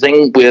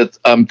advertising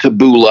with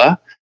Taboola.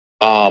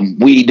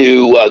 We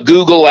do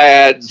Google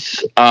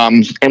ads,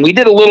 and we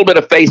did a little bit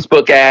of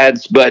Facebook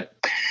ads, but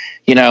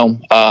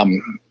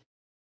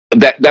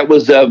that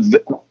was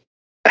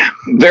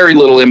very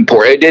little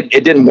import. It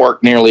didn't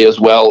work nearly as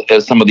well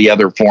as some of the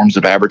other forms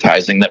of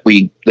advertising that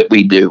we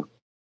do.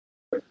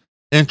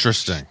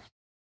 Interesting.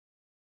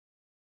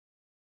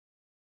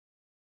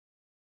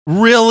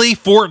 Really?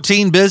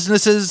 14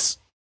 businesses,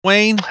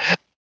 Wayne?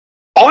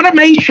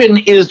 Automation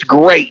is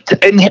great.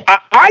 And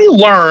I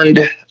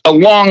learned a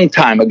long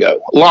time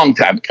ago,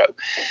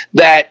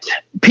 that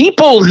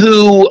people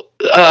who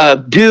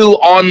do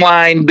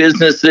online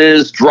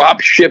businesses, drop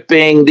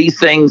shipping, these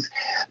things,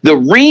 the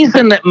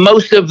reason that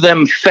most of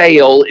them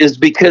fail is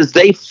because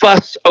they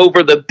fuss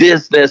over the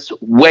business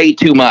way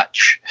too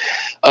much.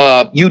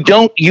 You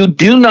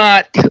do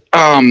not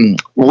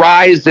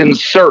rise in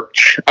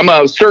search. I'm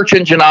a search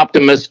engine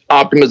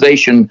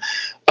optimization.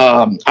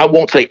 I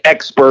won't say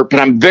expert, but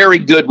I'm very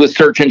good with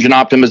search engine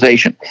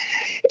optimization.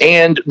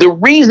 And the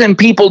reason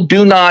people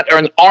do not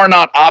or are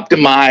not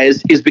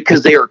optimized is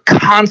because they are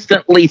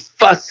constantly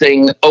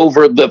fussing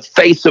over the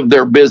face of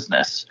their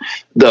business,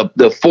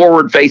 the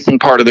forward-facing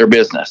part of their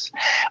business.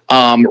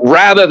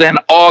 Rather than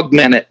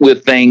augment it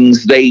with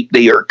things, they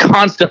are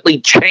constantly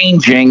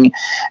changing,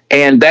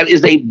 and that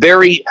is a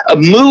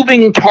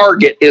moving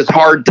target is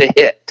hard to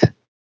hit.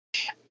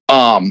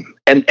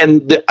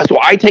 So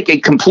I take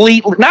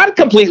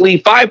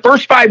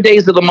first 5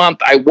 days of the month,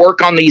 I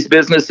work on these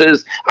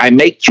businesses, I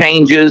make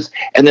changes,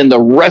 and then the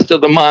rest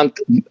of the month,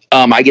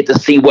 I get to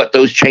see what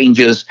those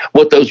changes,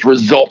 what those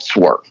results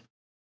were.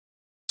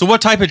 So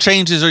what type of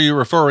changes are you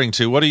referring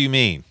to? What do you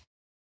mean?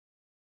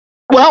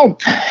 Well,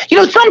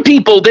 some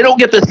people, they don't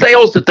get the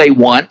sales that they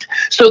want,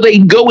 so they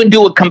go and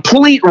do a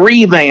complete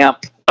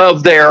revamp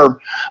of their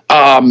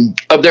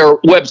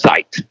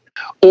website.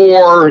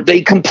 Or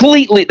they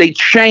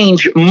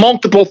change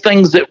multiple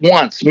things at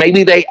once.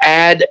 Maybe they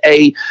add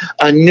a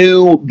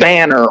new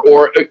banner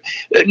or,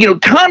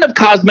 ton of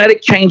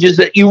cosmetic changes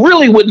that you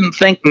really wouldn't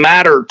think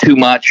matter too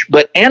much.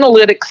 But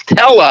analytics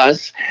tell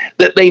us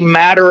that they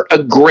matter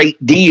a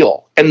great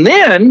deal. And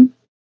then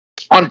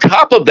on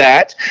top of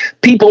that,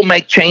 people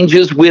make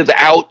changes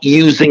without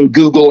using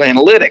Google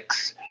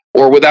Analytics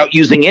or without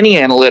using any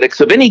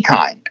analytics of any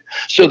kind.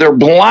 So they're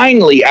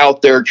blindly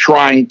out there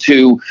trying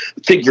to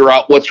figure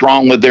out what's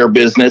wrong with their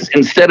business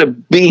instead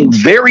of being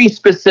very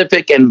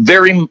specific and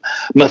very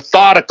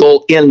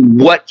methodical in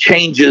what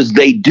changes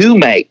they do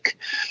make.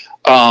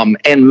 And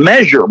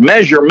measure.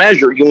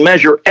 You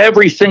measure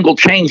every single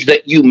change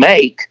that you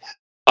make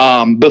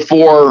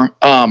before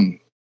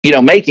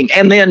making,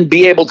 and then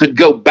be able to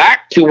go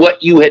back to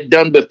what you had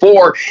done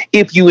before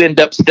if you end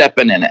up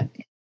stepping in it.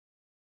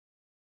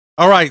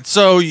 All right.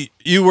 So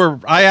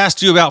I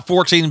asked you about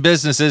 14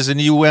 businesses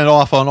and you went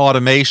off on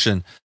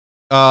automation.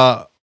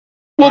 Well,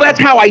 that's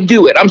how I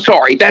do it. I'm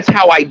sorry. That's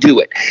how I do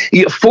it.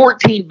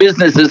 14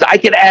 businesses, I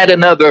could add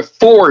another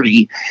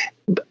 40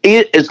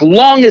 as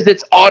long as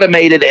it's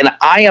automated and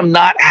I am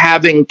not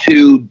having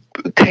to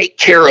take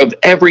care of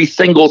every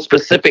single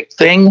specific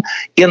thing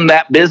in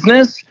that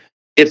business.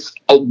 It's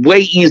way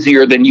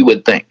easier than you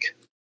would think.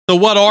 So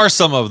what are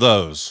some of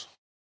those?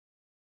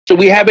 So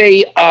we have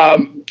a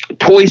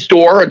toy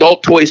store,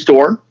 adult toy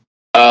store.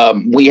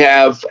 We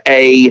have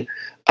a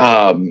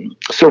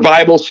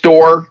survival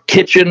store,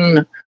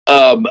 kitchen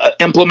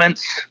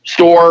implements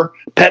store,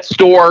 pet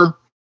store.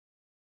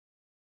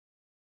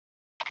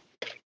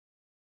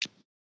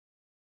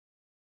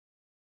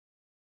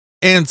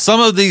 And some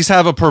of these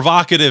have a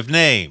provocative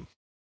name.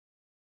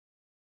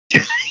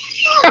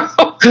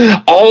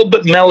 All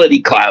but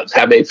Melody Clouds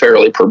have a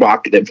fairly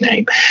provocative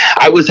name.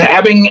 I was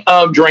having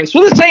drinks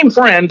with the same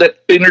friend that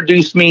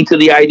introduced me to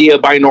the idea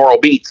of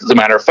binaural beats, as a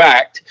matter of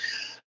fact.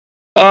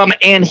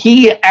 And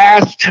he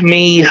asked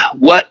me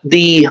what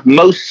the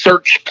most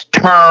searched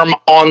term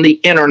on the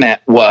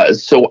internet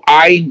was. So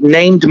I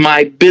named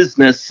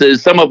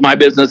some of my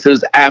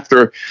businesses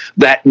after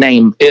that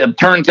name. It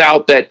turns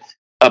out that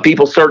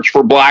people search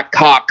for Black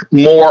Hawk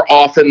more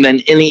often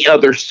than any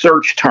other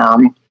search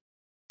term.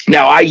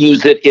 Now I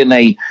use it in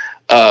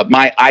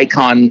my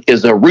icon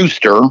is a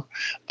rooster,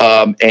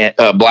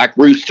 a black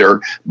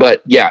rooster.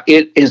 But yeah,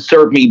 it has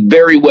served me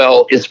very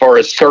well as far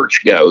as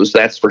search goes.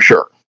 That's for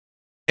sure.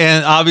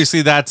 And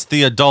obviously that's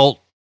the adult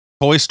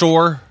toy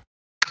store.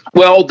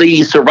 Well,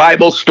 the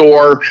survival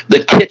store,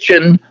 the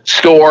kitchen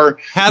store.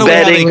 How do we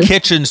have a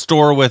kitchen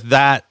store with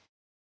that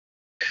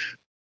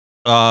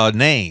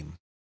name?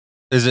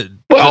 Is it?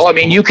 Well, I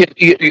mean, you could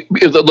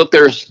look.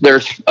 There's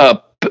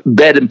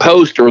Bed and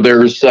Post, or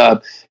there's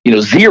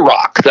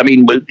Xerox. I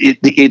mean,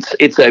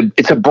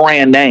 it's a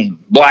brand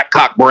name,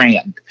 Blackhawk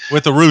brand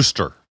with a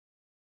rooster.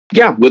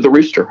 Yeah, with a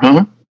rooster.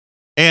 Huh.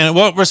 And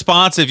what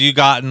response have you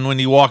gotten when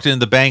you walked into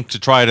the bank to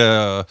try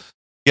to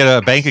get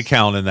a bank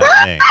account in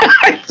that name?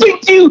 I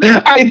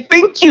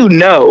think you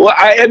know.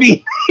 I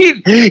mean,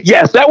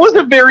 yes, that was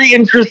a very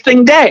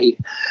interesting day,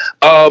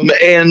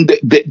 and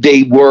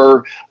they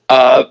were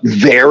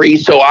very.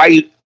 So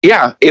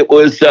it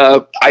was.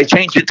 I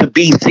changed it to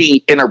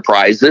BC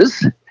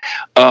Enterprises,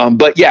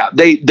 But yeah,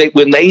 they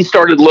when they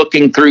started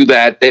looking through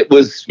that, it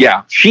was,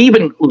 she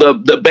even,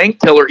 the bank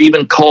teller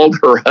even called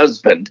her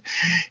husband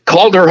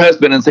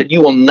and said,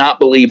 "You will not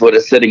believe what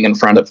is sitting in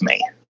front of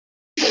me."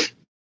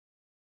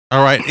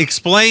 All right.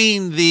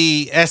 Explain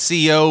the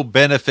SEO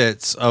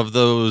benefits of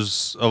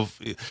those,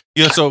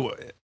 so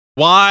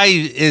why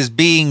is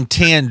being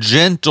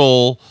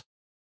tangential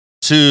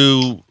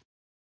to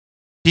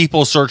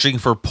people searching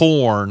for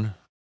porn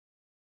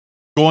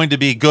going to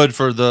be good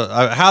for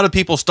how do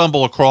people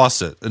stumble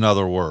across it? In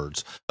other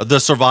words, the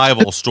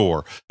survival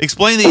store.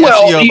 Explain the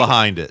SEO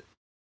behind it.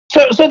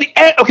 So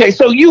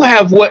you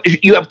have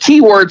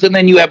keywords, and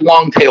then you have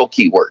long tail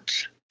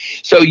keywords.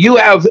 So you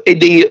have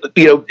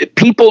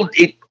people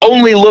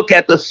only look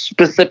at the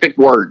specific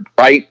word,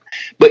 right?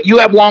 But you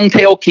have long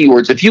tail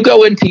keywords. If you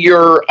go into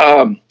your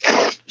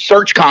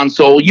search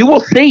console, you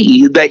will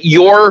see that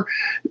you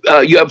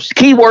have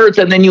keywords,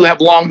 and then you have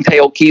long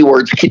tail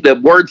keywords, the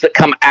words that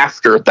come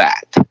after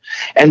that.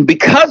 And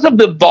because of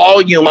the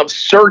volume of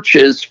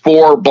searches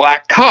for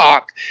black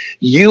cock,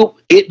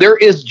 there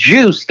is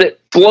juice that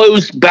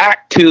flows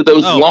back to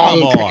those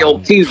long tail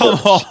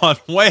keywords. Come on,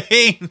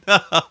 Wayne.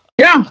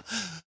 Yeah.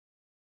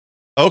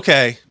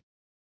 Okay.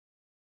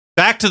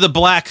 Back to the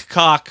black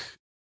cock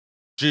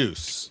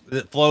juice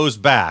that flows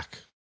back.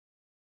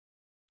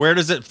 Where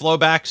does it flow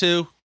back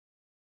to?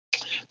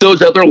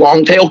 Those other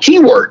long tail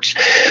keywords.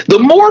 The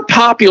more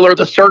popular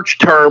the search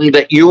term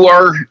that you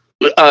are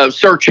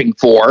searching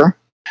for,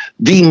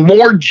 the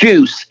more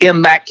juice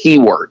in that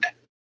keyword.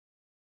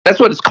 That's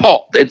what it's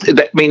called. That's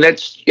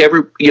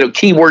every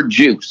keyword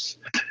juice.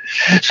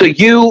 So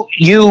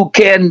you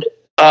can.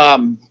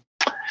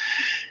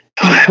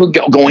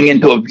 Going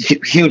into a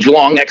huge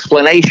long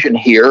explanation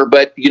here,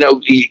 but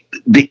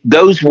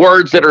those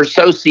words that are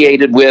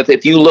associated with,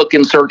 if you look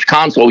in Search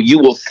Console, you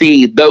will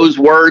see those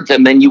words,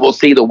 and then you will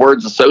see the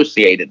words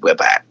associated with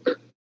that.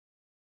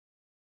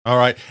 All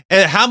right.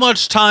 And how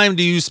much time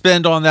do you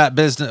spend on that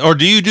business, or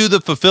do you do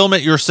the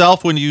fulfillment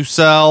yourself when you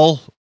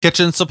sell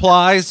kitchen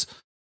supplies,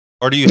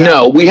 or do you?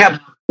 No, we have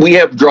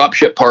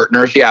dropship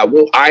partners. Yeah.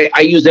 Well, I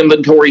use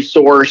Inventory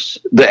Source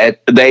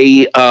that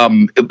they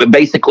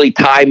basically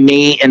tie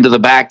me into the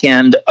back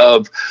end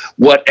of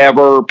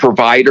whatever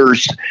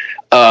providers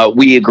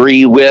we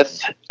agree with.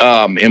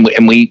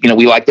 And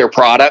we like their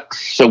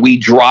products. So we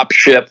drop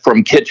ship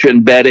from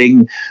kitchen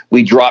bedding.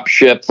 We drop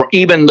ship for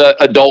even the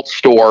adult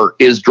store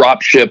is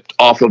drop shipped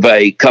off of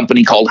a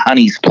company called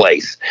Honey's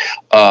Place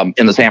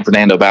in the San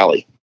Fernando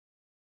Valley.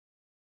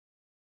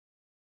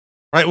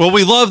 Right. Well,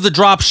 we love the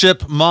drop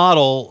ship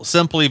model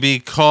simply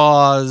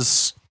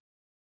because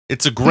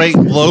it's a great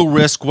low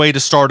risk way to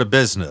start a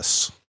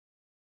business.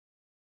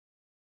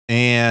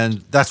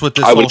 And that's what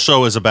this whole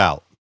show is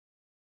about.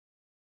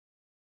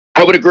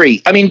 I would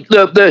agree. I mean,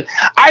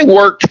 I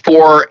worked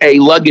for a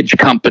luggage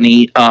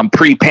company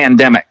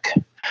pre-pandemic.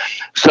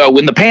 So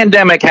when the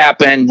pandemic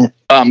happened,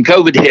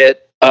 COVID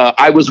hit,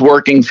 I was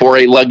working for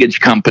a luggage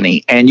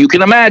company. And you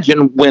can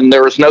imagine when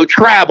there was no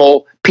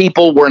travel,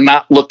 people were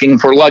not looking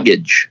for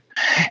luggage.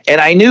 And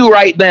I knew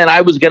right then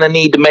I was going to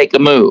need to make a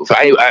move.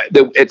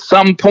 At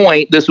some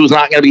point, this was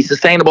not going to be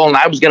sustainable, and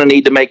I was going to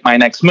need to make my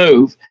next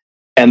move.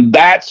 And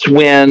that's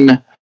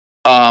when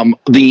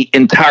the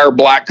entire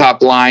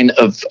Blackhawk line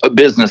of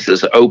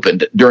businesses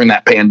opened during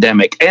that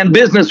pandemic. And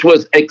business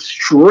was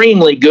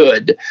extremely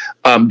good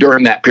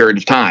during that period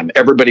of time.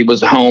 Everybody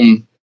was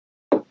home,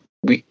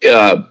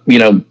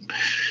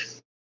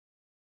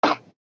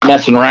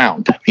 messing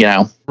around,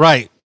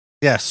 Right.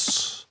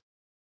 Yes.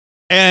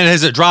 And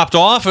has it dropped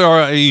off,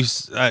 or you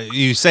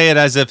say it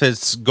as if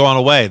it's gone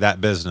away,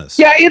 that business?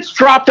 Yeah, it's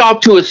dropped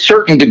off to a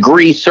certain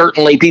degree.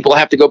 Certainly, people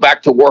have to go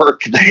back to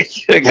work.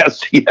 I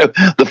guess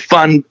the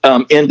fun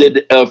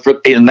ended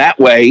in that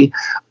way,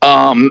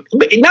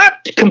 but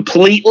not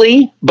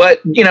completely. But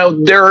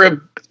there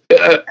are.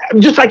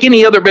 Just like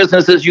any other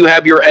businesses, you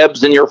have your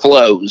ebbs and your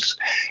flows.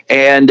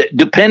 And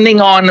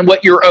depending on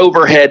what your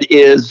overhead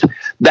is,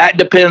 that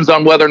depends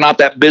on whether or not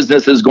that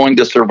business is going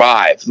to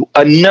survive.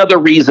 Another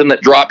reason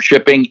that drop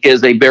shipping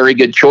is a very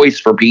good choice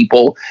for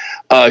people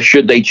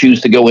should they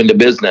choose to go into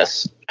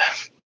business.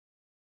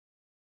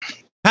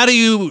 How do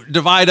you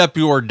divide up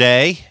your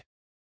day?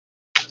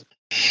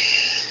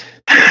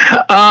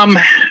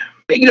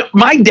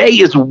 My day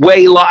is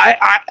way long.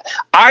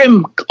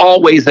 I'm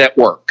always at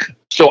work.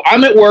 So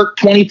I'm at work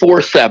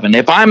 24/7.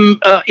 If I'm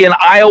in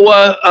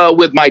Iowa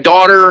with my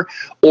daughter,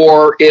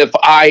 or if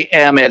I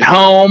am at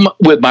home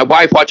with my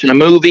wife watching a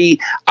movie,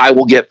 I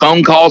will get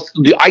phone calls.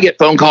 I get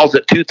phone calls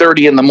at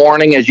 2:30 in the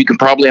morning, as you can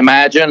probably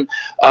imagine,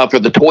 for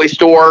the toy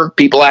store,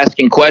 people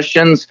asking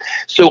questions.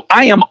 So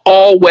I am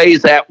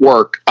always at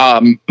work.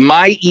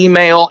 My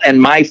email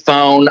and my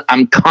phone,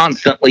 I'm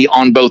constantly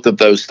on both of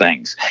those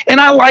things.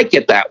 And I like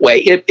it that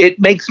way.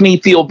 It makes me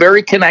feel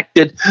very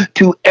connected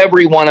to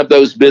every one of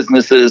those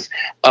businesses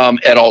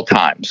at all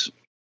times.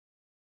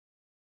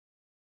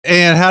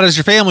 And how does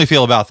your family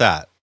feel about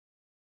that?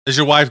 Is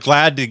your wife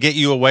glad to get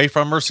you away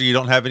from her so you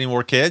don't have any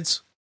more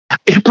kids?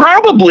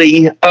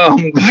 Probably,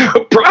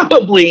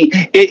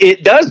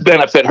 it does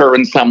benefit her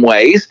in some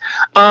ways,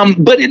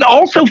 but it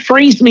also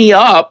frees me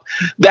up.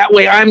 That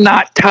way, I'm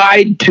not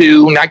tied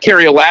to. And I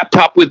carry a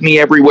laptop with me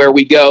everywhere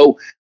we go.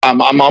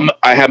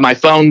 I have my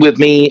phone with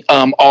me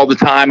all the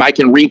time. I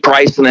can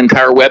reprice an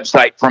entire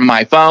website from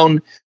my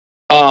phone.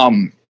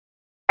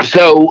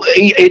 So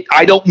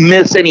I don't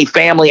miss any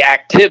family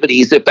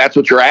activities, if that's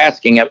what you're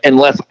asking,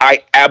 unless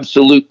I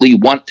absolutely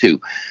want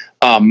to.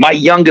 My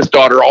youngest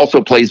daughter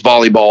also plays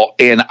volleyball,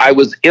 and I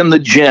was in the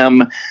gym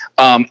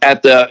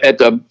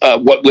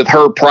with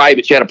her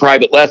private. She had a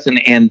private lesson,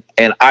 and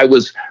I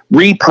was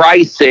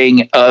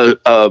repricing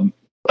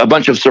a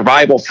bunch of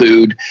survival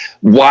food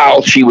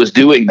while she was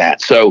doing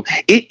that. So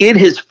it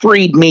has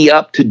freed me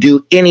up to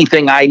do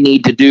anything I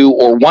need to do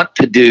or want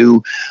to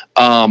do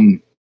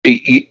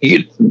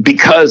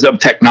because of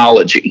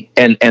technology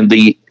and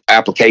the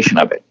application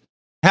of it.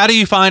 How do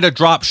you find a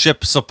drop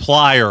ship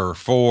supplier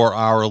for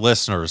our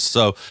listeners?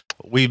 So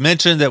we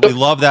mentioned that we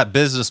love that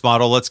business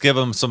model. Let's give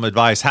them some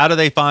advice. How do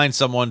they find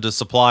someone to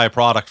supply a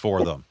product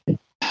for them?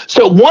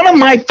 So one of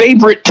my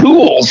favorite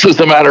tools, as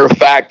a matter of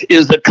fact,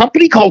 is a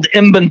company called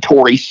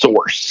Inventory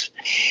Source.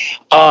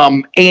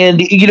 And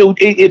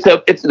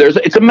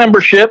it's a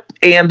membership,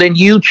 and then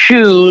you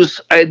choose,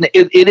 and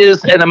it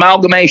is an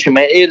amalgamation.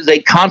 It is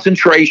a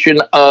concentration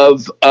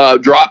of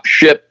drop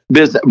ship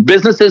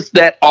businesses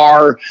that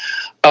are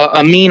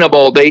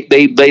amenable.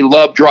 They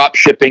love drop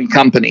shipping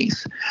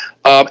companies.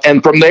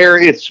 And from there,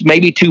 it's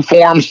maybe 2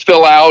 forms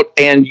fill out,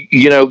 and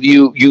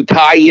you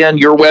tie in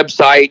your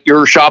website,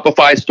 your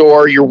Shopify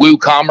store, your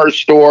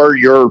WooCommerce store,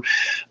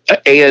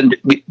 and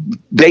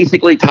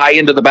basically tie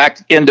into the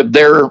back end of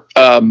their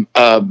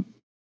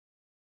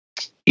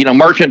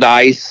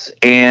merchandise,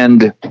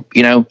 and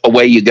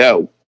away you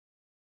go.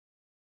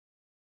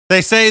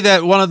 They say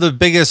that one of the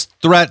biggest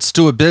threats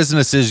to a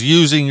business is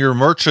using your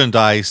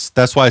merchandise.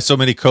 That's why so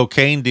many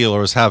cocaine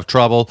dealers have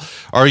trouble.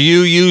 Are you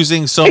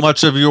using so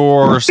much of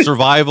your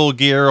survival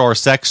gear or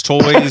sex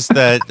toys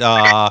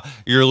that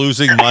you're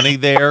losing money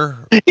there?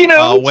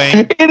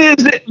 Wayne?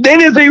 It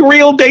is a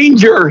real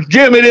danger,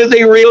 Jim. It is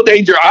a real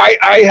danger.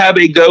 I have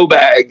a go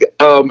bag.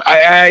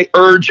 I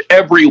urge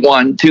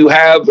everyone to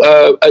have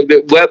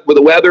with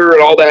the weather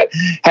and all that,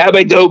 have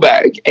a go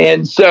bag.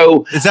 And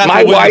so is that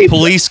my wife, the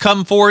police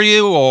come for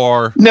you, or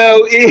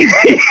no?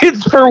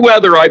 It's for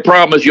weather. I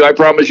promise you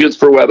it's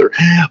for weather,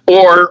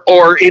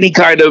 or any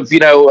kind of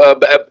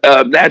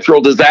natural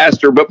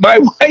disaster. But my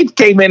wife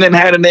came in and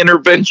had an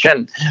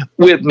intervention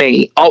with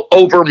me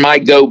over my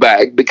go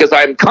bag, because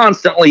I'm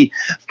constantly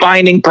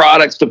finding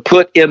products to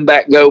put in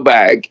that go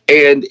bag,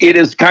 and it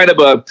is kind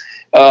of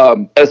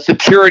a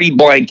security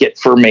blanket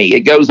for me.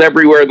 It goes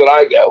everywhere that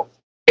I go,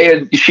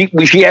 and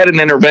she had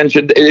an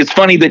intervention. It's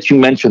funny that you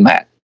mentioned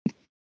that.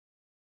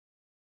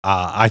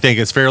 I think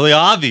it's fairly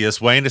obvious,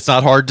 Wayne. It's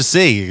not hard to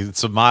see.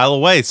 It's a mile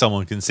away.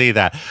 Someone can see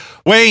that.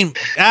 Wayne,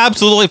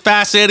 absolutely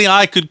fascinating.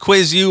 I could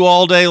quiz you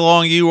all day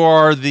long. You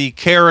are the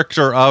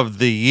character of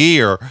the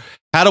year.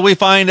 How do we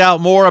find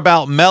out more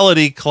about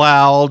Melody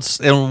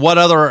Clouds, and what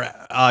other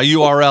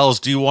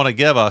URLs do you want to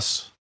give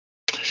us?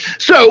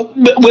 So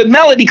with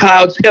Melody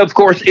Clouds, of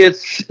course,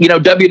 it's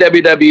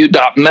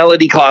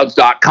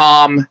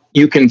www.melodyclouds.com.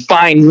 You can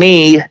find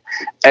me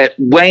at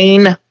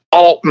Wayne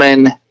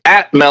Altman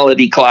at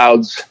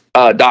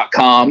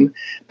melodyclouds.com.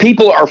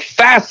 People are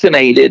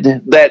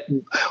fascinated that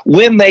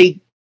when they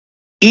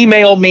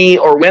email me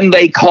or when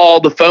they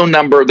call the phone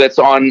number that's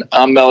on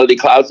Melody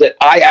Clouds, that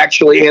I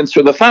actually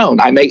answer the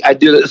phone. I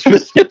do that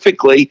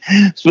specifically.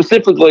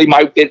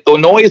 It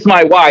annoys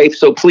my wife,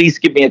 so please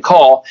give me a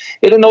call.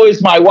 It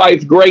annoys my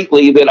wife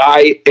greatly that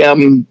I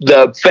am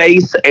the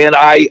face and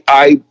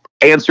I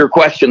answer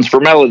questions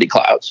for Melody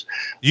Clouds.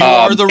 You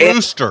are the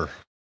rooster.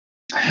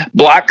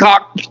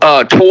 Blackhawk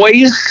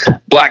Toys,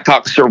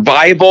 Blackhawk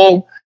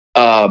Survival.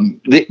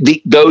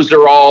 Those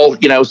are all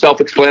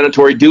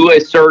self-explanatory. Do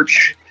a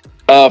search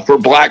for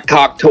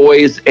Blackhawk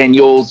Toys, and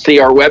you'll see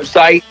our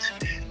website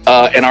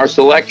and our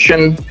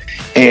selection.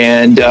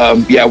 And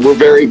we're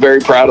very, very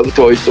proud of the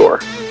toy store.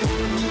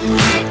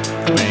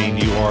 Wayne,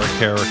 you are a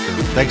character.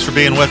 Thanks for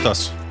being with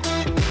us.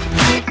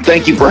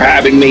 Thank you for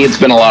having me. It's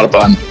been a lot of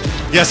fun.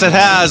 Yes, it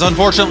has.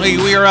 Unfortunately,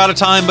 we are out of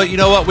time, but you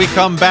know what? We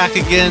come back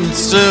again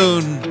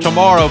soon,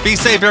 tomorrow. Be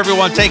safe,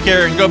 everyone. Take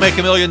care and go make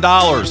 $1 million.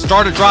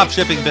 Start a drop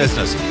shipping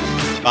business.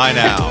 Bye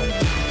now.